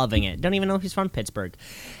loving it. Don't even know if he's from Pittsburgh.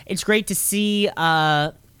 It's great to see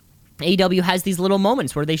AEW has these little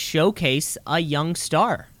moments where they showcase a young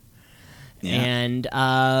star. Yeah. And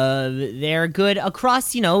they're good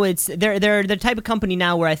across, they're the type of company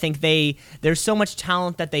now where I think there's so much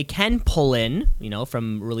talent that they can pull in,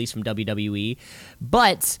 from release from WWE,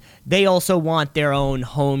 but they also want their own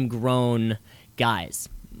homegrown guys.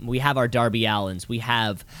 We have our Darby Allins. We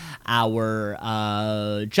have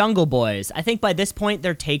our Jungle Boys. I think by this point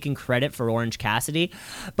they're taking credit for Orange Cassidy.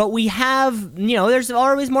 But we have, there's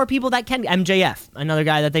always more people that can. MJF, another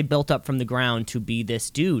guy that they built up from the ground to be this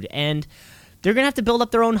dude. And they're going to have to build up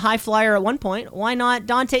their own high flyer at one point. Why not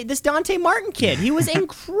this Dante Martin kid? He was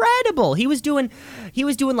incredible. He was doing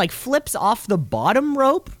like flips off the bottom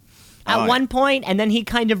rope at one point, and then he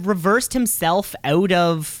kind of reversed himself out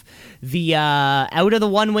of the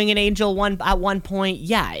one-winged angel at one point.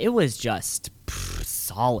 Yeah, it was just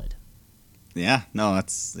solid. Yeah, no,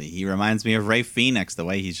 he reminds me of Rey Fenix, the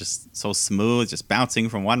way he's just so smooth, just bouncing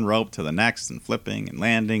from one rope to the next and flipping and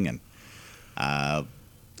landing. And I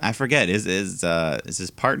forget, is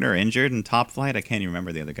his partner injured in Top Flight? I can't even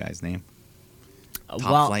remember the other guy's name.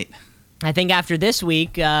 Top Flight. I think after this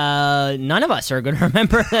week, none of us are going to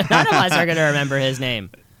remember. None of us are going to remember his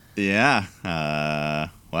name. Yeah.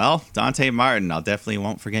 Well, Dante Martin, I'll definitely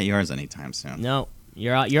won't forget yours anytime soon. No,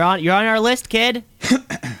 you're on our list, kid.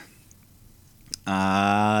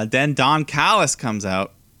 Then Don Callis comes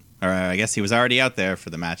out, or I guess he was already out there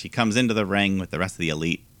for the match. He comes into the ring with the rest of the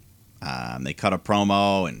Elite. They cut a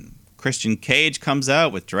promo, and Christian Cage comes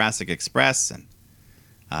out with Jurassic Express, and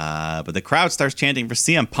but the crowd starts chanting for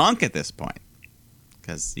CM Punk at this point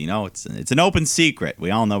because it's an open secret. We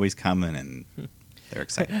all know he's coming, and they're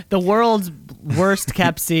excited. The world's worst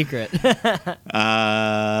kept secret. But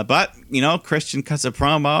Christian cuts a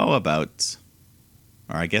promo about,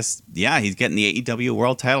 or I guess, he's getting the AEW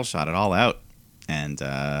World Title shot at All Out, and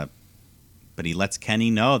but he lets Kenny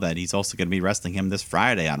know that he's also going to be wrestling him this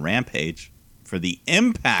Friday on Rampage for the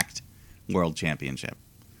Impact World Championship.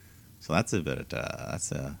 So that's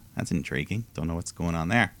that's intriguing. Don't know what's going on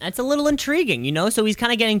there. That's a little intriguing, So he's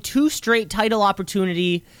kind of getting two straight title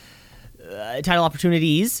opportunities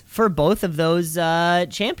for both of those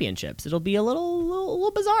championships. It'll be a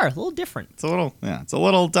little bizarre, a little different. It's a little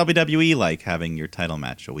WWE like having your title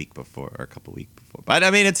match a week before or a couple weeks before. But I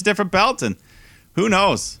mean, it's a different belt, and who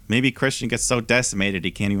knows? Maybe Christian gets so decimated he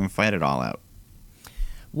can't even fight it all out.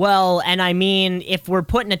 Well, and I mean, if we're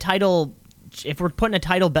putting a title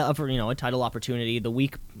belt for a title opportunity the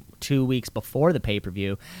week 2 weeks before the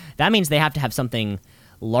pay-per-view, that means they have to have something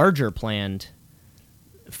larger planned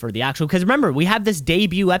for the actual, because remember, we have this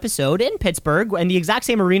debut episode in Pittsburgh and the exact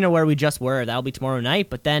same arena where we just were. That'll be tomorrow night,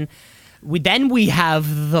 but then we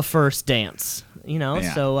have the first dance,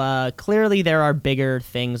 so clearly there are bigger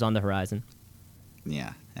things on the horizon.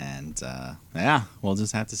 Yeah, and we'll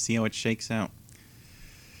just have to see how it shakes out.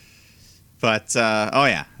 But,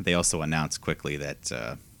 they also announced quickly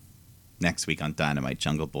that next week on Dynamite,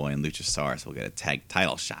 Jungle Boy and Luchasaurus will get a tag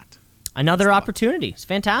title shot. Another opportunity. It's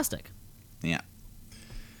fantastic. Yeah.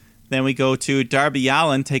 Then we go to Darby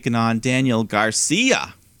Allin taking on Daniel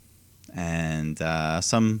Garcia. And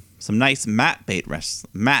some nice mat-based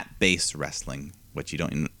wrestling, which you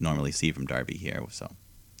don't normally see from Darby here. So,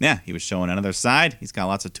 yeah, he was showing another side. He's got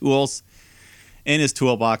lots of tools in his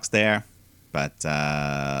toolbox there. But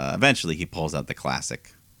eventually he pulls out the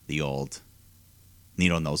classic, the old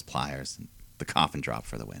needle nose pliers, and the coffin drop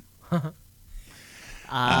for the win.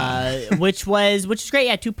 Which is great.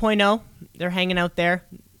 Yeah, 2.0. They're hanging out there.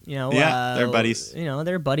 They're buddies.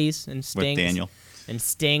 They're buddies. And Sting. With Daniel. And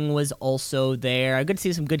Sting was also there. Good to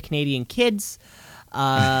see some good Canadian kids.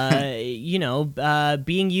 Being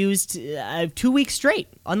used 2 weeks straight,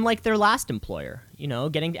 unlike their last employer.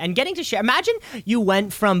 Getting to share. Imagine you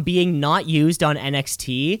went from being not used on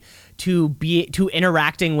NXT to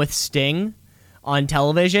interacting with Sting on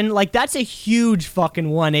television. Like, that's a huge fucking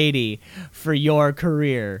 180 for your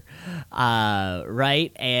career,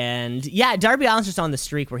 right? And yeah, Darby Allin's just on the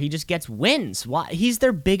streak where he just gets wins. Why? He's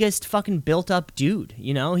their biggest fucking built up dude.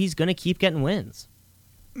 He's gonna keep getting wins.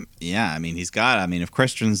 Yeah, I mean, if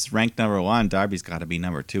Christian's ranked number 1, Darby's got to be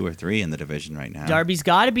number 2 or 3 in the division right now. Darby's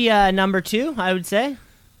got to be number 2, I would say.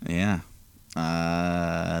 Yeah.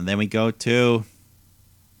 Then we go to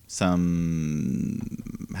how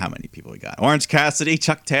many people we got? Orange Cassidy,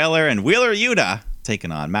 Chuck Taylor, and Wheeler Yuta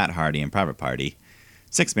taking on Matt Hardy and Private Party.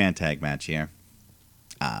 6-man tag match here.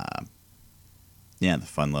 The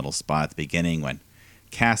fun little spot at the beginning when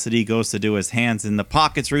Cassidy goes to do his hands in the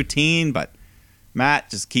pockets routine, but Matt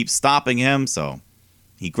just keeps stopping him, so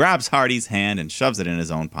he grabs Hardy's hand and shoves it in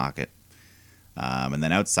his own pocket. And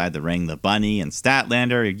then outside the ring, the Bunny and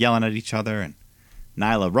Statlander are yelling at each other, and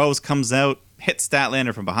Nyla Rose comes out, hits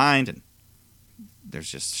Statlander from behind, and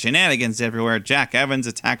there's just shenanigans everywhere. Jack Evans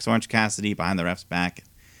attacks Orange Cassidy behind the ref's back.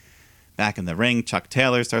 Back in the ring, Chuck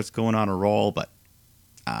Taylor starts going on a roll, but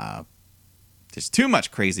there's too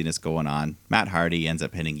much craziness going on. Matt Hardy ends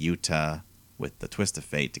up hitting Yuta with the twist of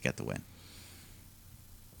fate to get the win.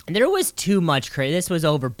 There was too much crazy. This was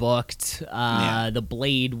overbooked. The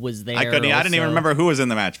Blade was there. I didn't even remember who was in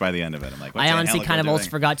the match by the end of it. I'm like, I honestly kind of almost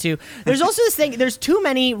forgot too. There's also this thing. There's too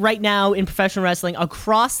many right now in professional wrestling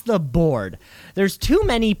across the board. There's too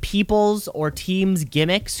many people's or teams'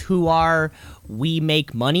 gimmicks who are we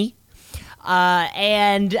make money.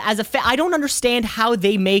 And as I don't understand how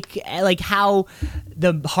they make, how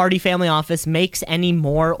the Hardy family office makes any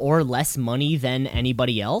more or less money than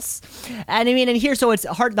anybody else. And I mean, and here, so it's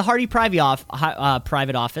the Hardy private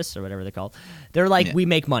office or whatever they're called. They're like, we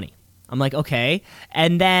make money. I'm like, okay.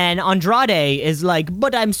 And then Andrade is like,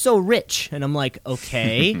 but I'm so rich. And I'm like,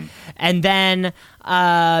 okay. And then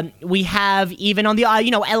we have even on the,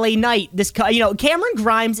 LA Knight, this, Cameron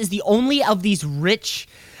Grimes is the only of these rich,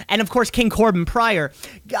 and of course King Corbin prior.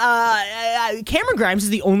 Cameron Grimes is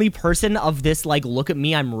the only person of this, like, look at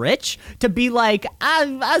me, I'm rich, to be like, I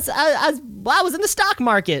was in the stock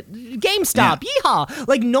market, GameStop, yeehaw.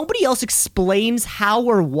 Like, nobody else explains how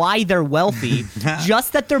or why they're wealthy,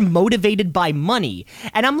 just that they're motivated by money.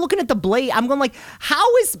 And I'm looking at the Blade, I'm going like,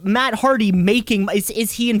 how is Matt Hardy making,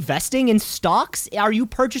 is he investing in stocks? Are you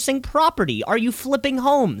purchasing property? Are you flipping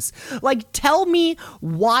homes? Like, tell me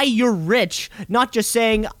why you're rich, not just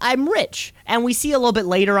saying, I'm rich. And we see a little bit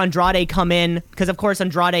later Andrade come in, because of course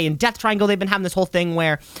Andrade and Death Triangle, they've been having this whole thing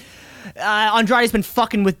where Andrade's been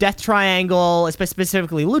fucking with Death Triangle,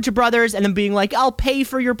 specifically Lucha Brothers, and then being like, I'll pay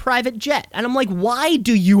for your private jet. And I'm like, why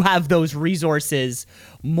do you have those resources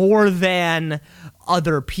more than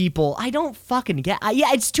other people? I don't fucking get.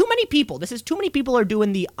 It's too many people. This is too many people are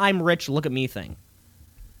doing the I'm rich, look at me thing.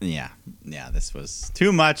 Yeah, this was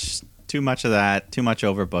too much of that, too much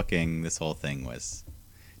overbooking. This whole thing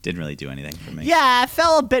didn't really do anything for me. Yeah, it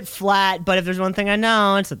fell a bit flat, but if there's one thing I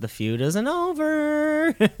know, it's that the feud isn't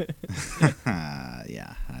over.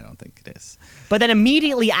 Yeah, I don't think it is. But then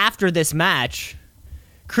immediately after this match,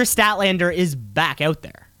 Chris Statlander is back out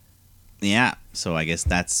there. Yeah, so I guess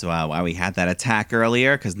that's why we had that attack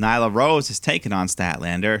earlier, because Nyla Rose has taken on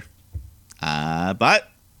Statlander. But,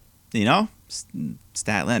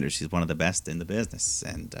 Statlander, she's one of the best in the business,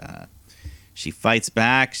 and she fights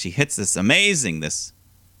back. She hits this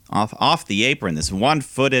off the apron, this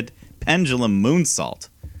one-footed pendulum moonsault,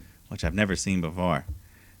 which I've never seen before.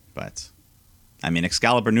 But, I mean,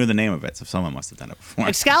 Excalibur knew the name of it, so someone must have done it before.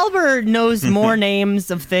 Excalibur knows more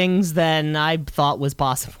names of things than I thought was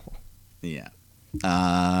possible. Yeah.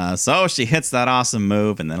 So she hits that awesome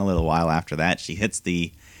move, and then a little while after that, she hits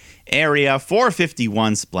the Area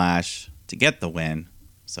 451 splash to get the win.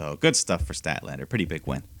 So good stuff for Statlander. Pretty big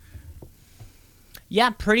win.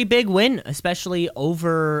 Yeah, pretty big win, especially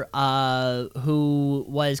over who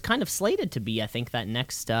was kind of slated to be, I think, that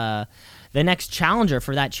the next challenger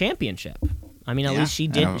for that championship. I mean, at least she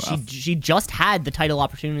did. She just had the title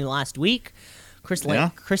opportunity last week. Chris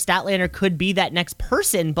Statlander could be that next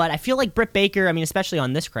person, but I feel like Britt Baker, I mean, especially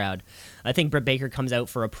on this crowd, I think Britt Baker comes out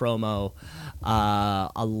for a promo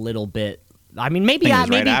a little bit. I mean, maybe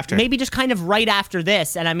just kind of right after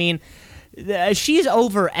this. And I mean, she's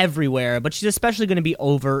over everywhere, but she's especially going to be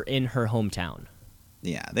over in her hometown.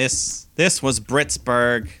 Yeah, this was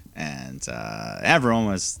Britsburg, and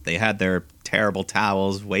everyone they had their terrible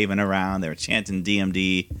towels waving around. They were chanting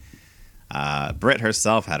DMD. Britt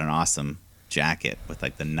herself had an awesome jacket with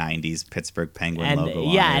like the 90s Pittsburgh Penguin logo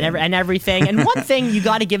on it. And everything. And one thing you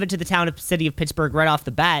got to give it to the city of Pittsburgh right off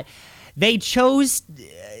the bat. They chose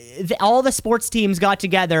all the sports teams got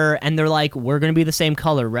together and they're like, we're going to be the same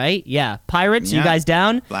color, right? Yeah. Pirates, you guys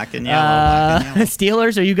down? Black and yellow.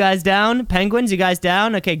 Steelers, are you guys down? Penguins, you guys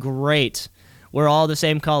down? Okay, great. We're all the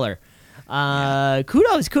same color.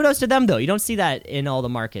 Kudos to them though. You don't see that in all the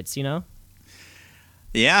markets,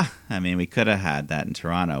 Yeah. I mean, we could have had that in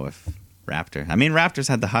Toronto if Raptor. I mean, Raptors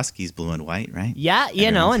had the Huskies blue and white, right? Yeah,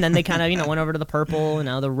 and then they kind of, went over to the purple, and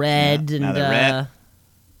now the red. Yeah, and now the red.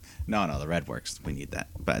 No, the red works. We need that.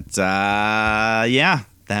 But, yeah,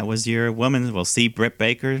 that was your woman. We'll see Britt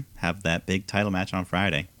Baker have that big title match on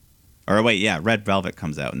Friday. Or wait, yeah, Red Velvet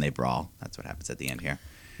comes out and they brawl. That's what happens at the end here.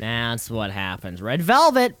 That's what happens. Red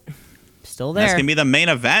Velvet, still there. That's going to be the main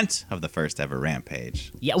event of the first ever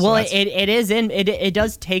Rampage. Yeah, well, it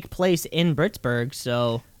does take place in Britsburg,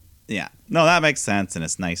 so... Yeah. No, that makes sense, and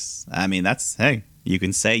it's nice. I mean, hey, you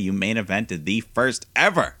can say you main evented the first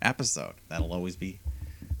ever episode. That'll always be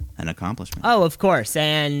an accomplishment. Oh, of course.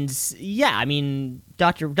 And, yeah, I mean,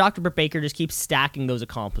 Dr. Britt Baker just keeps stacking those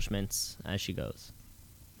accomplishments as she goes.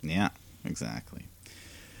 Yeah, exactly.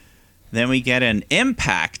 Then we get an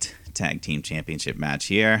Impact Tag Team Championship match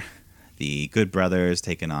here. The Good Brothers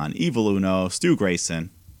taking on Evil Uno, Stu Grayson.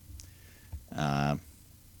 Yeah.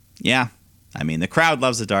 I mean, the crowd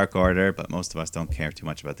loves the Dark Order, but most of us don't care too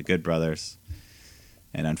much about the Good Brothers.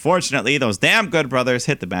 And unfortunately, those damn Good Brothers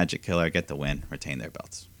hit the Magic Killer, get the win, retain their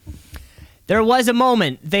belts. There was a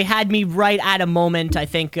moment. They had me right at a moment. I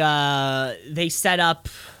think they set up...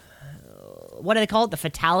 What do they call it? The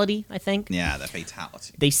fatality, I think? Yeah, the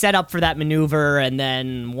fatality. They set up for that maneuver, and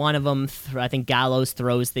then one of them, I think Gallows,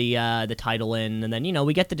 throws the title in, and then,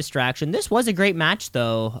 we get the distraction. This was a great match,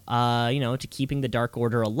 though, to keeping the Dark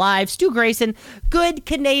Order alive. Stu Grayson, good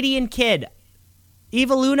Canadian kid.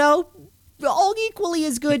 Evil Uno, all equally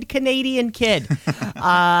as good Canadian kid.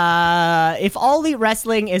 If All Elite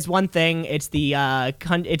Wrestling is one thing, it's the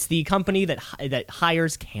company that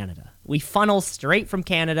hires Canada. We funnel straight from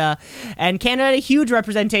Canada, and Canada had a huge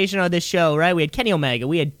representation on this show, right? We had Kenny Omega,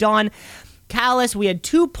 we had Don Callis, we had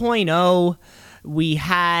 2.0, we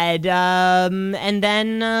had, and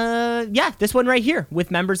then, this one right here with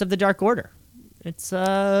members of the Dark Order. It's,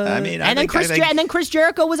 and then Chris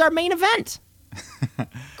Jericho was our main event.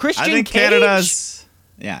 Christian Cage.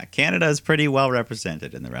 Canada's pretty well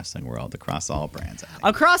represented in the wrestling world across all brands.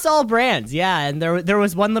 Across all brands, yeah. And there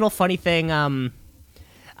was one little funny thing.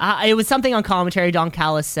 It was something on commentary. Don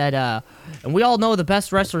Callis said, and we all know the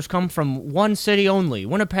best wrestlers come from one city only,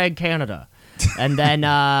 Winnipeg, Canada. And then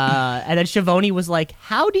Schiavone was like,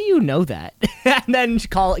 "How do you know that?" And then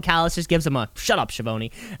Callis just gives him a "Shut up,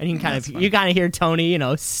 Schiavone." And you kind of hear Tony,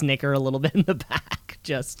 snicker a little bit in the back.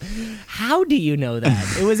 Just, how do you know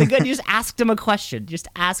that? It was you just asked him a question.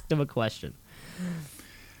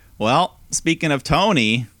 Well, speaking of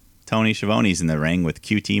Tony Schiavone's in the ring with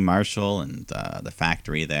QT Marshall and the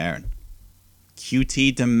factory there. And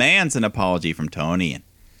QT demands an apology from Tony, and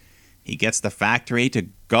he gets the factory to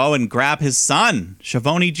go and grab his son,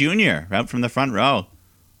 Schiavone Jr., out from the front row.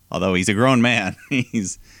 Although he's a grown man.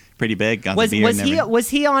 He's pretty big. Got the beard was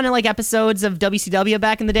he on episodes of WCW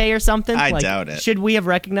back in the day or something? I doubt it. Should we have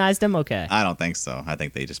recognized him? Okay. I don't think so. I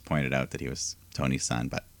think they just pointed out that he was Tony's son.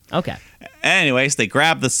 But okay. Anyways, they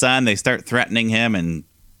grab the son. They start threatening him and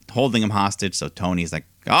holding him hostage. So Tony's like,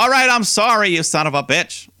 "All right, I'm sorry, you son of a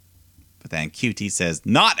bitch." But then QT says,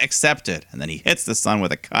 "Not accepted." And then he hits the son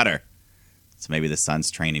with a cutter. So maybe the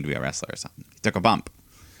son's training to be a wrestler or something. He took a bump.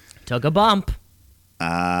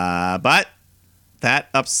 But that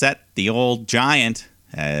upset the old giant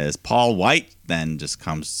as Paul White then just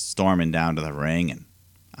comes storming down to the ring, and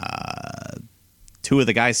two of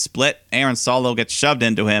the guys split. Aaron Solo gets shoved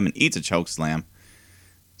into him and eats a choke slam.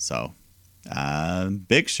 So Paul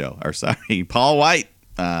White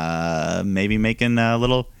maybe making a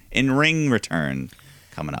little in-ring return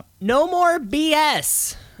coming up. No more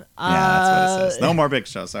BS. Yeah, that's what it says. No more Big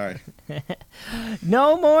Show, sorry.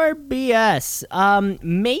 No more BS.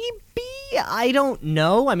 Maybe, I don't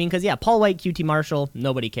know. I mean, because, Paul White, QT Marshall,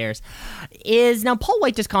 nobody cares. Now, Paul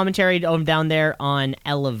White just commentaried down there on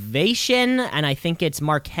Elevation, and I think it's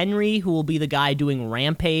Mark Henry who will be the guy doing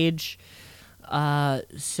Rampage.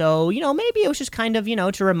 So, maybe it was just kind of,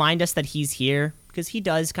 to remind us that he's here, because he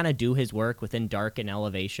does kind of do his work within Dark and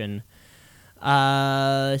Elevation. So,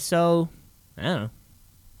 I don't know.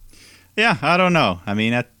 Yeah, I don't know. I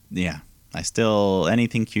mean, anything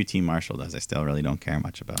QT Marshall does, I still really don't care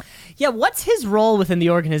much about. Yeah, what's his role within the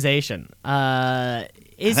organization? I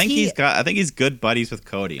think he's good buddies with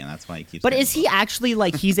Cody, and that's why he keeps. But is he actually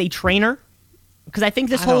he's a trainer? Because I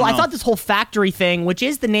think I thought this whole factory thing, which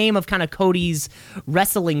is the name of kind of Cody's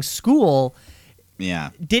wrestling school. Yeah,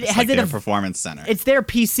 has it their performance center? It's their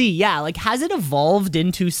PC. Yeah, has it evolved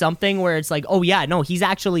into something where it's like, oh yeah, no, he's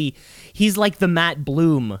like the Matt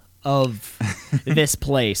Bloom of this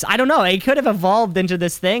place. I don't know. It could have evolved into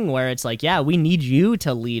this thing where it's like, yeah, we need you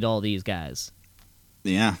to lead all these guys.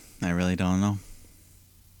 Yeah, I really don't know.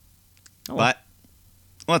 But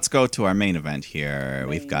let's go to our main event here.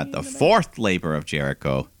 We've got the fourth labor of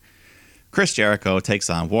Jericho. Chris Jericho takes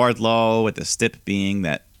on Wardlow, with the stip being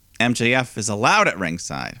that MJF is allowed at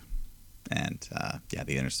ringside. And,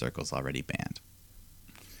 the Inner Circle's already banned.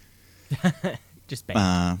 Just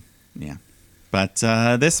banned. Yeah. But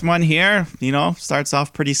this one here, starts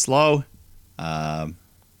off pretty slow.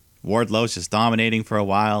 Wardlow's just dominating for a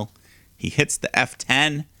while. He hits the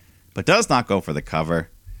F10, but does not go for the cover.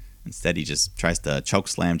 Instead, he just tries to choke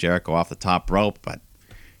slam Jericho off the top rope, but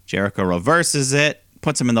Jericho reverses it,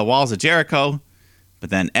 puts him in the walls of Jericho.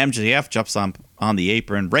 But then MJF jumps on the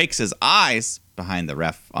apron, rakes his eyes behind the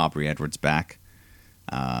ref, Aubrey Edwards' back.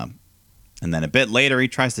 And then a bit later, he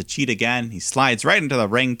tries to cheat again. He slides right into the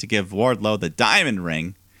ring to give Wardlow the diamond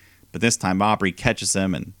ring. But this time, Aubrey catches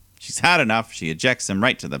him, and she's had enough. She ejects him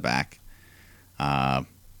right to the back. And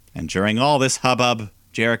during all this hubbub,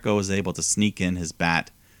 Jericho is able to sneak in his bat,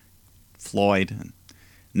 Floyd, and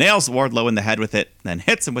nails Wardlow in the head with it, then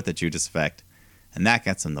hits him with the Judas effect, and that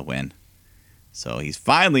gets him the win. So he's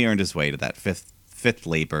finally earned his way to that fifth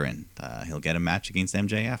labor, and he'll get a match against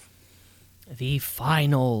MJF. The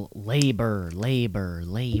final labor.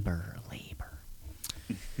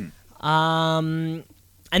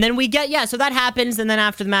 And then we get, so that happens, and then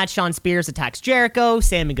after the match, Shawn Spears attacks Jericho,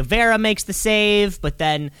 Sammy Guevara makes the save, but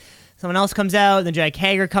then someone else comes out, then Jake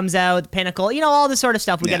Hager comes out, the Pinnacle, all this sort of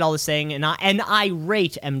stuff. We get all this thing, and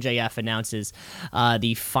irate MJF announces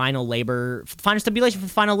the final stipulation for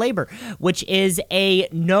the final labor, which is a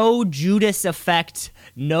no Judas effect,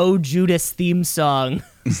 no Judas theme song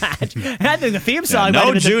match. I think the theme song.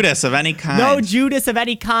 No Judas of any kind. No Judas of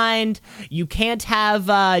any kind. You can't have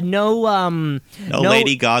no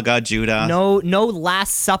Lady Gaga Judah. No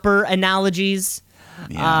Last Supper analogies.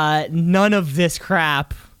 Yeah. None of this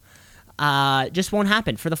crap. Just won't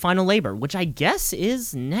happen for the final labor, which I guess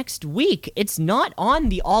is next week. It's not on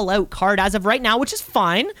the All Out card as of right now, which is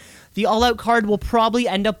fine. The All Out card will probably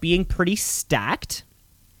end up being pretty stacked.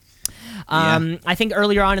 I think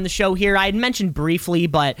earlier on in the show here, I had mentioned briefly,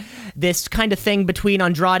 but this kind of thing between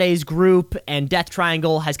Andrade's group and Death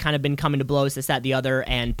Triangle has kind of been coming to blows, this, that, the other,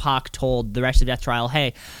 and Pac told the rest of Death Triangle,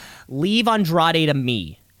 hey, leave Andrade to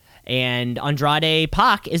me. And Andrade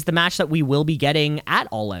Pac is the match that we will be getting at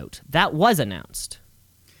All Out. That was announced.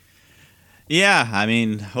 Yeah,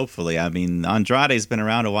 hopefully. Andrade's been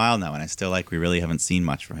around a while now, and I still we really haven't seen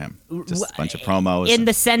much from him. Just a bunch of promos. In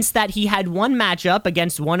the sense that he had one matchup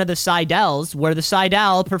against one of the Seidels, where the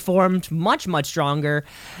Seidel performed much, much stronger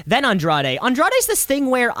than Andrade. Andrade's this thing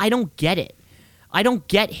where I don't get it. I don't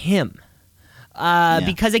get him.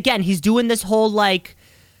 Because, again, he's doing this whole,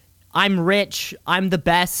 I'm rich, I'm the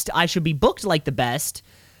best, I should be booked like the best.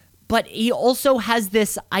 But he also has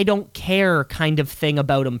this I don't care kind of thing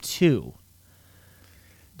about him, too.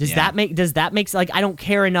 Does that make I don't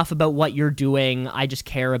care enough about what you're doing. I just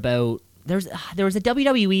care about there was a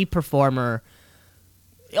WWE performer,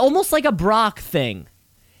 almost like a Brock thing.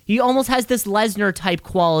 He almost has this Lesnar type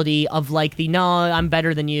quality of no, I'm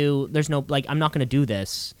better than you. There's no I'm not going to do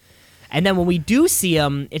this. And then when we do see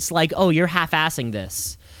him, it's oh, you're half-assing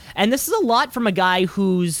this. And this is a lot from a guy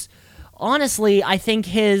who's honestly, I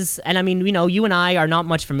think you and I are not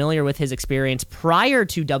much familiar with his experience prior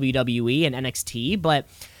to WWE and NXT, but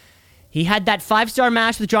he had that 5-star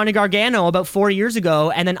match with Johnny Gargano about 4 years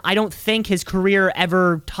ago, and then I don't think his career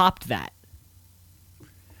ever topped that.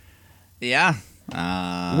 Yeah.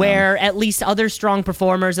 Where at least other strong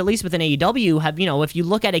performers, at least within AEW, have, if you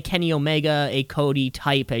look at a Kenny Omega, a Cody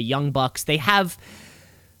type, a Young Bucks, they have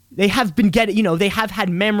been getting, they have had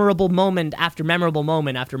memorable moment after memorable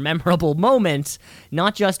moment after memorable moment,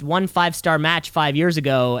 not just one 5-star match 5 years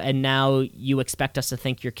ago, and now you expect us to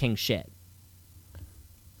think you're king shit.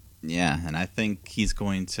 Yeah, and I think he's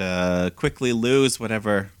going to quickly lose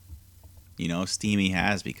whatever, steam he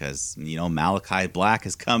has because, Malachi Black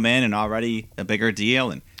has come in and already a bigger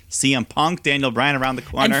deal, and CM Punk, Daniel Bryan around the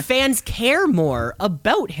corner. And fans care more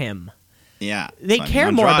about him. Yeah. They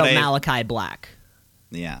care more about Malachi Black.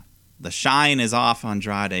 Yeah. The shine is off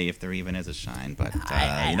Andrade, if there even is a shine. But,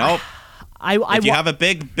 if you have a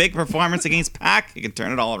big performance against Pac, you can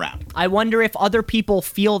turn it all around. I wonder if other people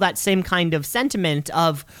feel that same kind of sentiment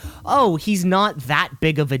of, oh, he's not that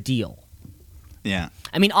big of a deal. Yeah.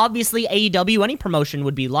 Obviously, AEW, any promotion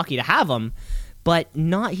would be lucky to have him, but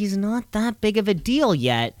he's not that big of a deal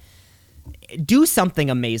yet. Do something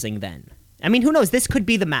amazing then. Who knows? This could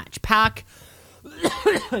be the match. Pac,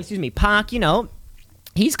 Pac,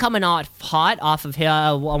 he's coming out hot off of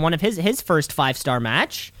one of his first 5-star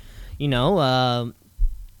match, when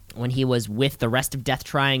he was with the rest of Death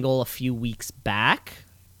Triangle a few weeks back.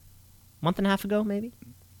 Month and a half ago, maybe?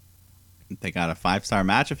 They got a 5-star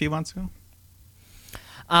match a few months ago.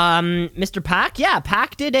 Mr. Pac,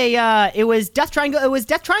 Pac did a. It was Death Triangle. It was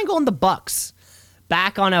Death Triangle and the Bucks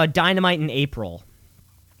back on a Dynamite in April.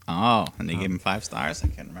 Oh, and they gave him 5 stars. I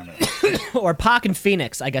can't remember. Or Pac and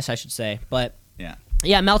Phoenix, I guess I should say. But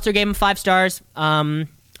yeah, Meltzer gave him 5 stars.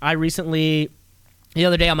 I recently, the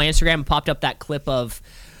other day on my Instagram, popped up that clip of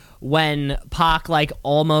when Pac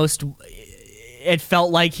almost. It felt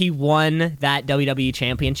like he won that WWE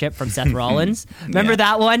Championship from Seth Rollins. Remember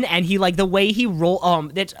that one? And he the way he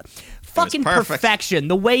it's fucking perfection.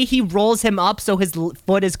 The way he rolls him up so his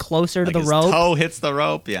foot is closer to the rope. His toe hits the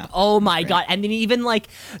rope. Yeah. Oh my God! And then even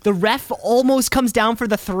the ref almost comes down for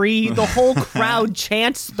the 3. The whole crowd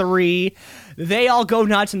chants 3. They all go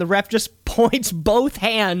nuts, and the ref just points both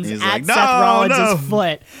hands at Seth Rollins'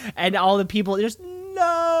 foot, and all the people just.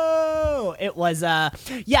 No, it was the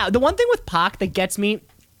one thing with Pac that gets me,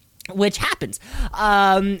 which happens.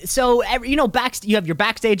 So you have your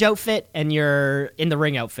backstage outfit and your in the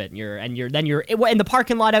ring outfit, and you're in the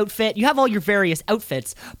parking lot outfit. You have all your various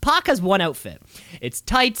outfits. Pac has one outfit. It's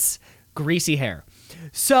tights, greasy hair.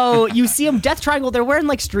 So you see him Death Triangle. They're wearing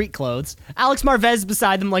street clothes. Alex Marvez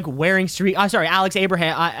beside them wearing Alex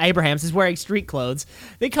Abrahams is wearing street clothes.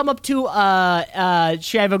 They come up to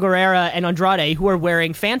Chavo Guerrera and Andrade, who are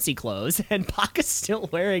wearing fancy clothes, and Pac is still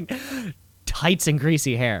wearing tights and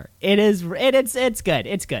greasy hair. It's good.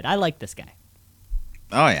 It's good. I like this guy.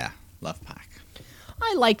 Oh yeah, love Pac.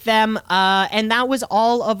 I like them, and that was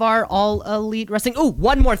all of our All Elite Wrestling. Oh,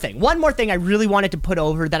 one more thing I really wanted to put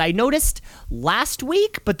over that I noticed last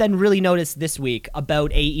week, but then really noticed this week about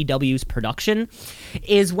AEW's production,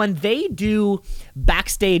 is when they do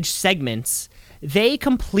backstage segments, they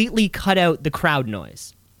completely cut out the crowd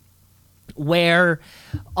noise. Where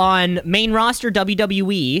on main roster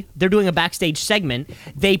WWE, they're doing a backstage segment.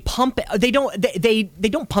 They don't pump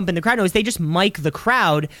in the crowd noise. They just mic the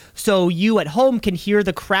crowd so you at home can hear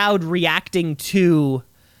the crowd reacting to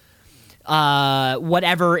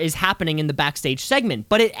whatever is happening in the backstage segment.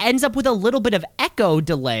 But it ends up with a little bit of echo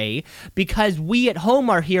delay because we at home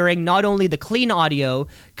are hearing not only the clean audio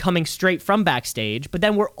coming straight from backstage, but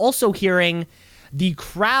then we're also hearing the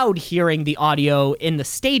crowd hearing the audio in the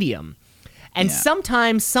stadium. And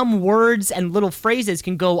sometimes some words and little phrases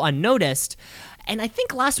can go unnoticed. And I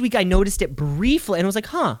think last week I noticed it briefly, and I was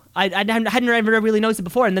like, I hadn't ever really noticed it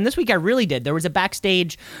before. And then this week I really did. There was a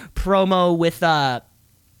backstage promo with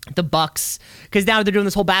the Bucks, because now they're doing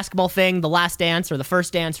this whole basketball thing, the last dance, or the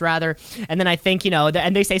first dance, rather. And then I think,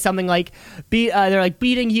 and they say something like, they're like,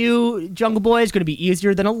 beating you, Jungle Boy, is going to be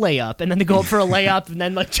easier than a layup. And then they go up for a layup, and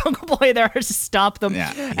then Jungle Boy there to stop them.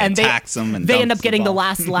 Yeah, and they attacks them and they end up getting the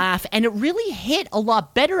last laugh. And it really hit a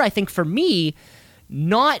lot better, I think, for me.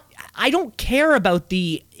 I don't care about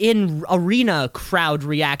the in-arena crowd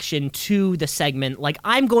reaction to the segment.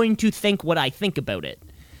 I'm going to think what I think about it.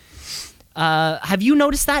 Have you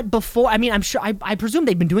noticed that before? I mean, I'm sure, I presume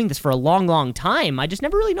they've been doing this for a long, long time. I just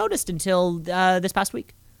never really noticed until this past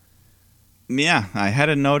week. Yeah, I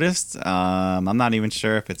hadn't noticed. I'm not even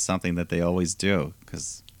sure if it's something that they always do,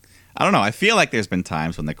 because I don't know. I feel like there's been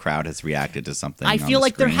times when the crowd has reacted to something. I feel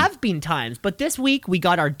like there have been times, but this week we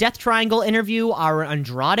got our Death Triangle interview, our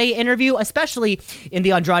Andrade interview, especially in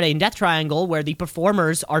the Andrade and Death Triangle, where the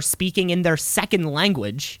performers are speaking in their second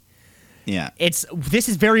language. Yeah. This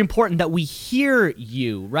is very important that we hear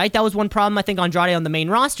you, right? That was one problem, I think, Andrade on the main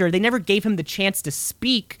roster. They never gave him the chance to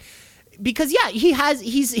speak because,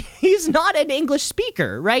 he's not an English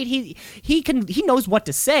speaker, right? He knows what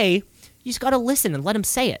to say. You just got to listen and let him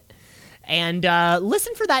say it. And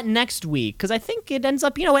listen for that next week, because I think it ends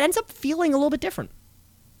up feeling a little bit different.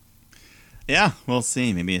 Yeah, we'll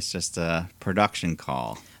see. Maybe it's just a production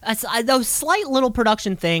call. Those slight little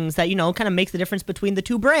production things that, kind of make the difference between the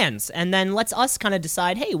two brands, and then lets us kind of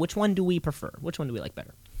decide, hey, which one do we prefer? Which one do we like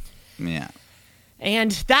better? Yeah.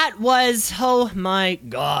 And that was, oh my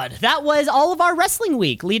God, that was all of our wrestling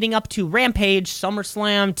week leading up to Rampage,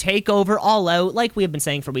 SummerSlam, Takeover, All Out. Like we have been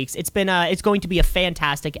saying for weeks, it's going to be a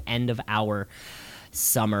fantastic end of our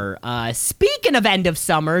summer. Speaking of end of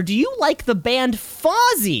summer, do you like the band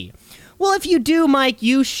Fozzy? Well, if you do, Mike,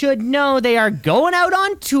 you should know they are going out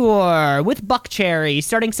on tour with Buckcherry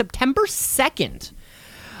starting September 2nd.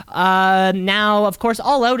 Now, of course,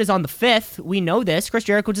 All Out is on the 5th. We know this. Chris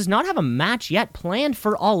Jericho does not have a match yet planned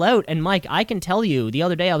for All Out. And, Mike, I can tell you, the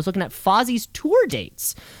other day I was looking at Fozzy's tour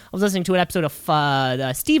dates. I was listening to an episode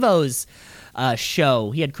of Steve-O's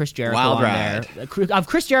show. He had Chris Jericho Wild on ride. there. Of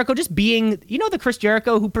Chris Jericho just being, the Chris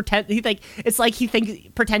Jericho who pretends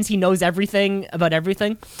he knows everything about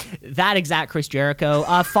everything. That exact Chris Jericho.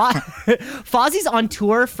 Fozzie's on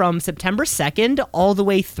tour from September 2nd all the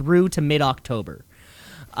way through to mid-October.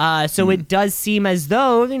 So it does seem as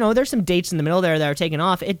though, there's some dates in the middle there that are taken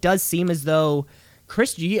off. It does seem as though I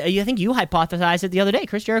think you hypothesized it the other day.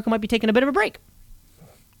 Chris Jericho might be taking a bit of a break.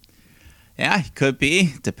 Yeah, he could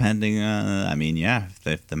be, depending. If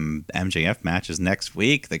the MJF match is next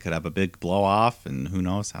week, they could have a big blow off, and who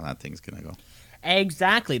knows how that thing's gonna go.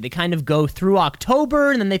 Exactly. They kind of go through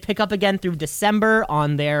October, and then they pick up again through December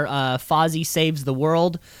on their Fozzy Saves the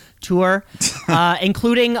World tour,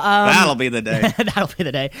 including... that'll be the day. That'll be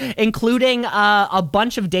the day. Including a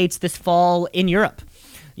bunch of dates this fall in Europe.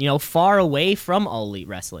 Far away from All Elite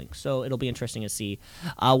Wrestling. So it'll be interesting to see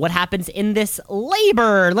what happens in this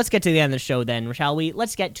labor. Let's get to the end of the show then, shall we?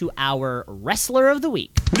 Let's get to our Wrestler of the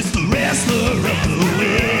Week. It's the Wrestler of the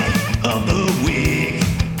Week, of the Week.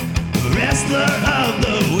 Wrestler of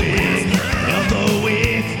the Week, of the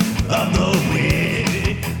Week, of the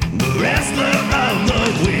Week. The Wrestler of the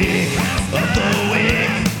Week, of the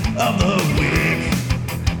Week, of the Week.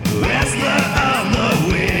 The Wrestler of the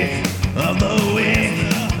Week, of the Week.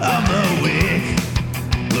 Of the week,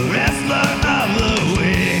 the Wrestler of the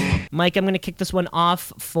Week. Mike, I'm going to kick this one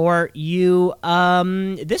off for you.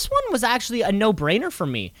 This one was actually a no-brainer for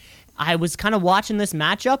me. I was kind of watching this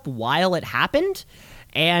matchup while it happened,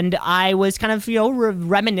 and I was kind of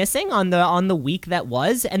reminiscing on the week that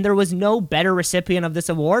was, and there was no better recipient of this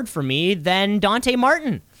award for me than Dante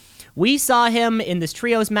Martin. We saw him in this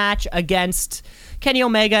trios match against Kenny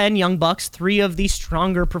Omega and Young Bucks, three of the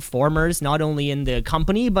stronger performers, not only in the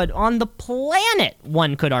company, but on the planet,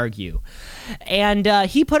 one could argue. And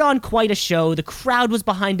he put on quite a show. The crowd was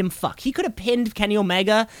behind him. He could have pinned Kenny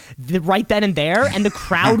Omega right then and there, and the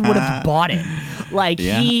crowd would have bought it.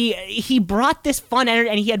 He brought this fun energy,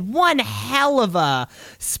 and he had one hell of a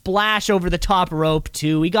splash over the top rope,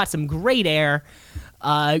 too. He got some great air.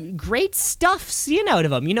 Great stuff seeing out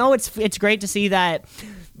of him. It's great to see that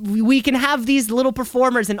we can have these little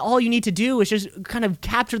performers, and all you need to do is just kind of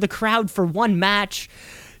capture the crowd for one match,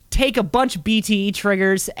 take a bunch of BTE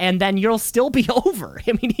triggers, and then you'll still be over.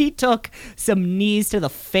 I mean, he took some knees to the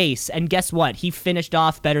face, and guess what? He finished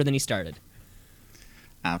off better than he started.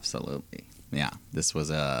 Absolutely. Yeah, this was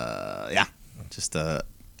just a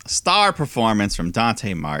star performance from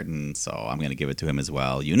Dante Martin, so I'm going to give it to him as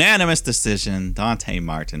well. Unanimous decision, Dante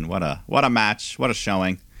Martin. What a match, what a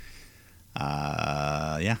showing.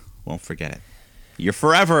 Won't forget it. You're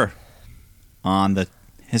forever on the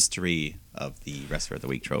history of the Wrestler of the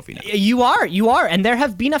Week trophy now. You are, and there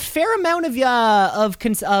have been a fair amount of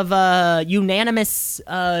unanimous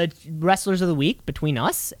Wrestlers of the Week between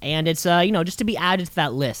us, and it's just to be added to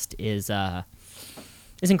that list is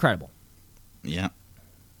incredible. Yeah.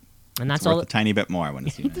 And that's worth a tiny bit more when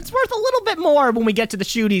it's worth a little bit more when we get to the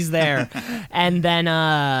shooties there. And then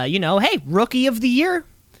hey, Rookie of the Year.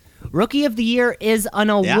 Rookie of the Year is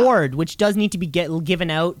an award which does need to be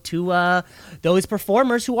given out to those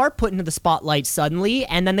performers who are put into the spotlight suddenly,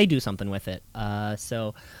 and then they do something with it.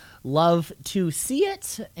 So love to see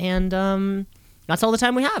it, and that's all the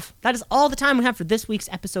time we have. That is all the time we have for this week's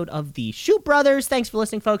episode of the Shoot Brothers. Thanks for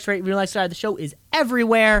listening, folks. Rate, Real Life Star. The show is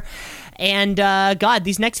everywhere. And, God,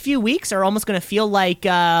 these next few weeks are almost going to feel like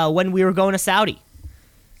when we were going to Saudi.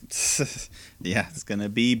 Yeah, it's going to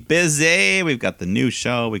be busy. We've got the new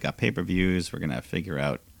show. We got pay-per-views. We're going to figure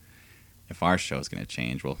out if our show is going to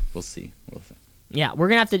change. We'll see. Yeah, we're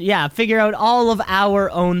going to have to figure out all of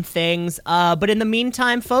our own things. But in the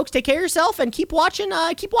meantime, folks, take care of yourself and keep watching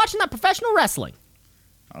that professional wrestling.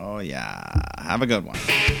 Oh, yeah. Have a good one.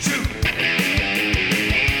 Shoot.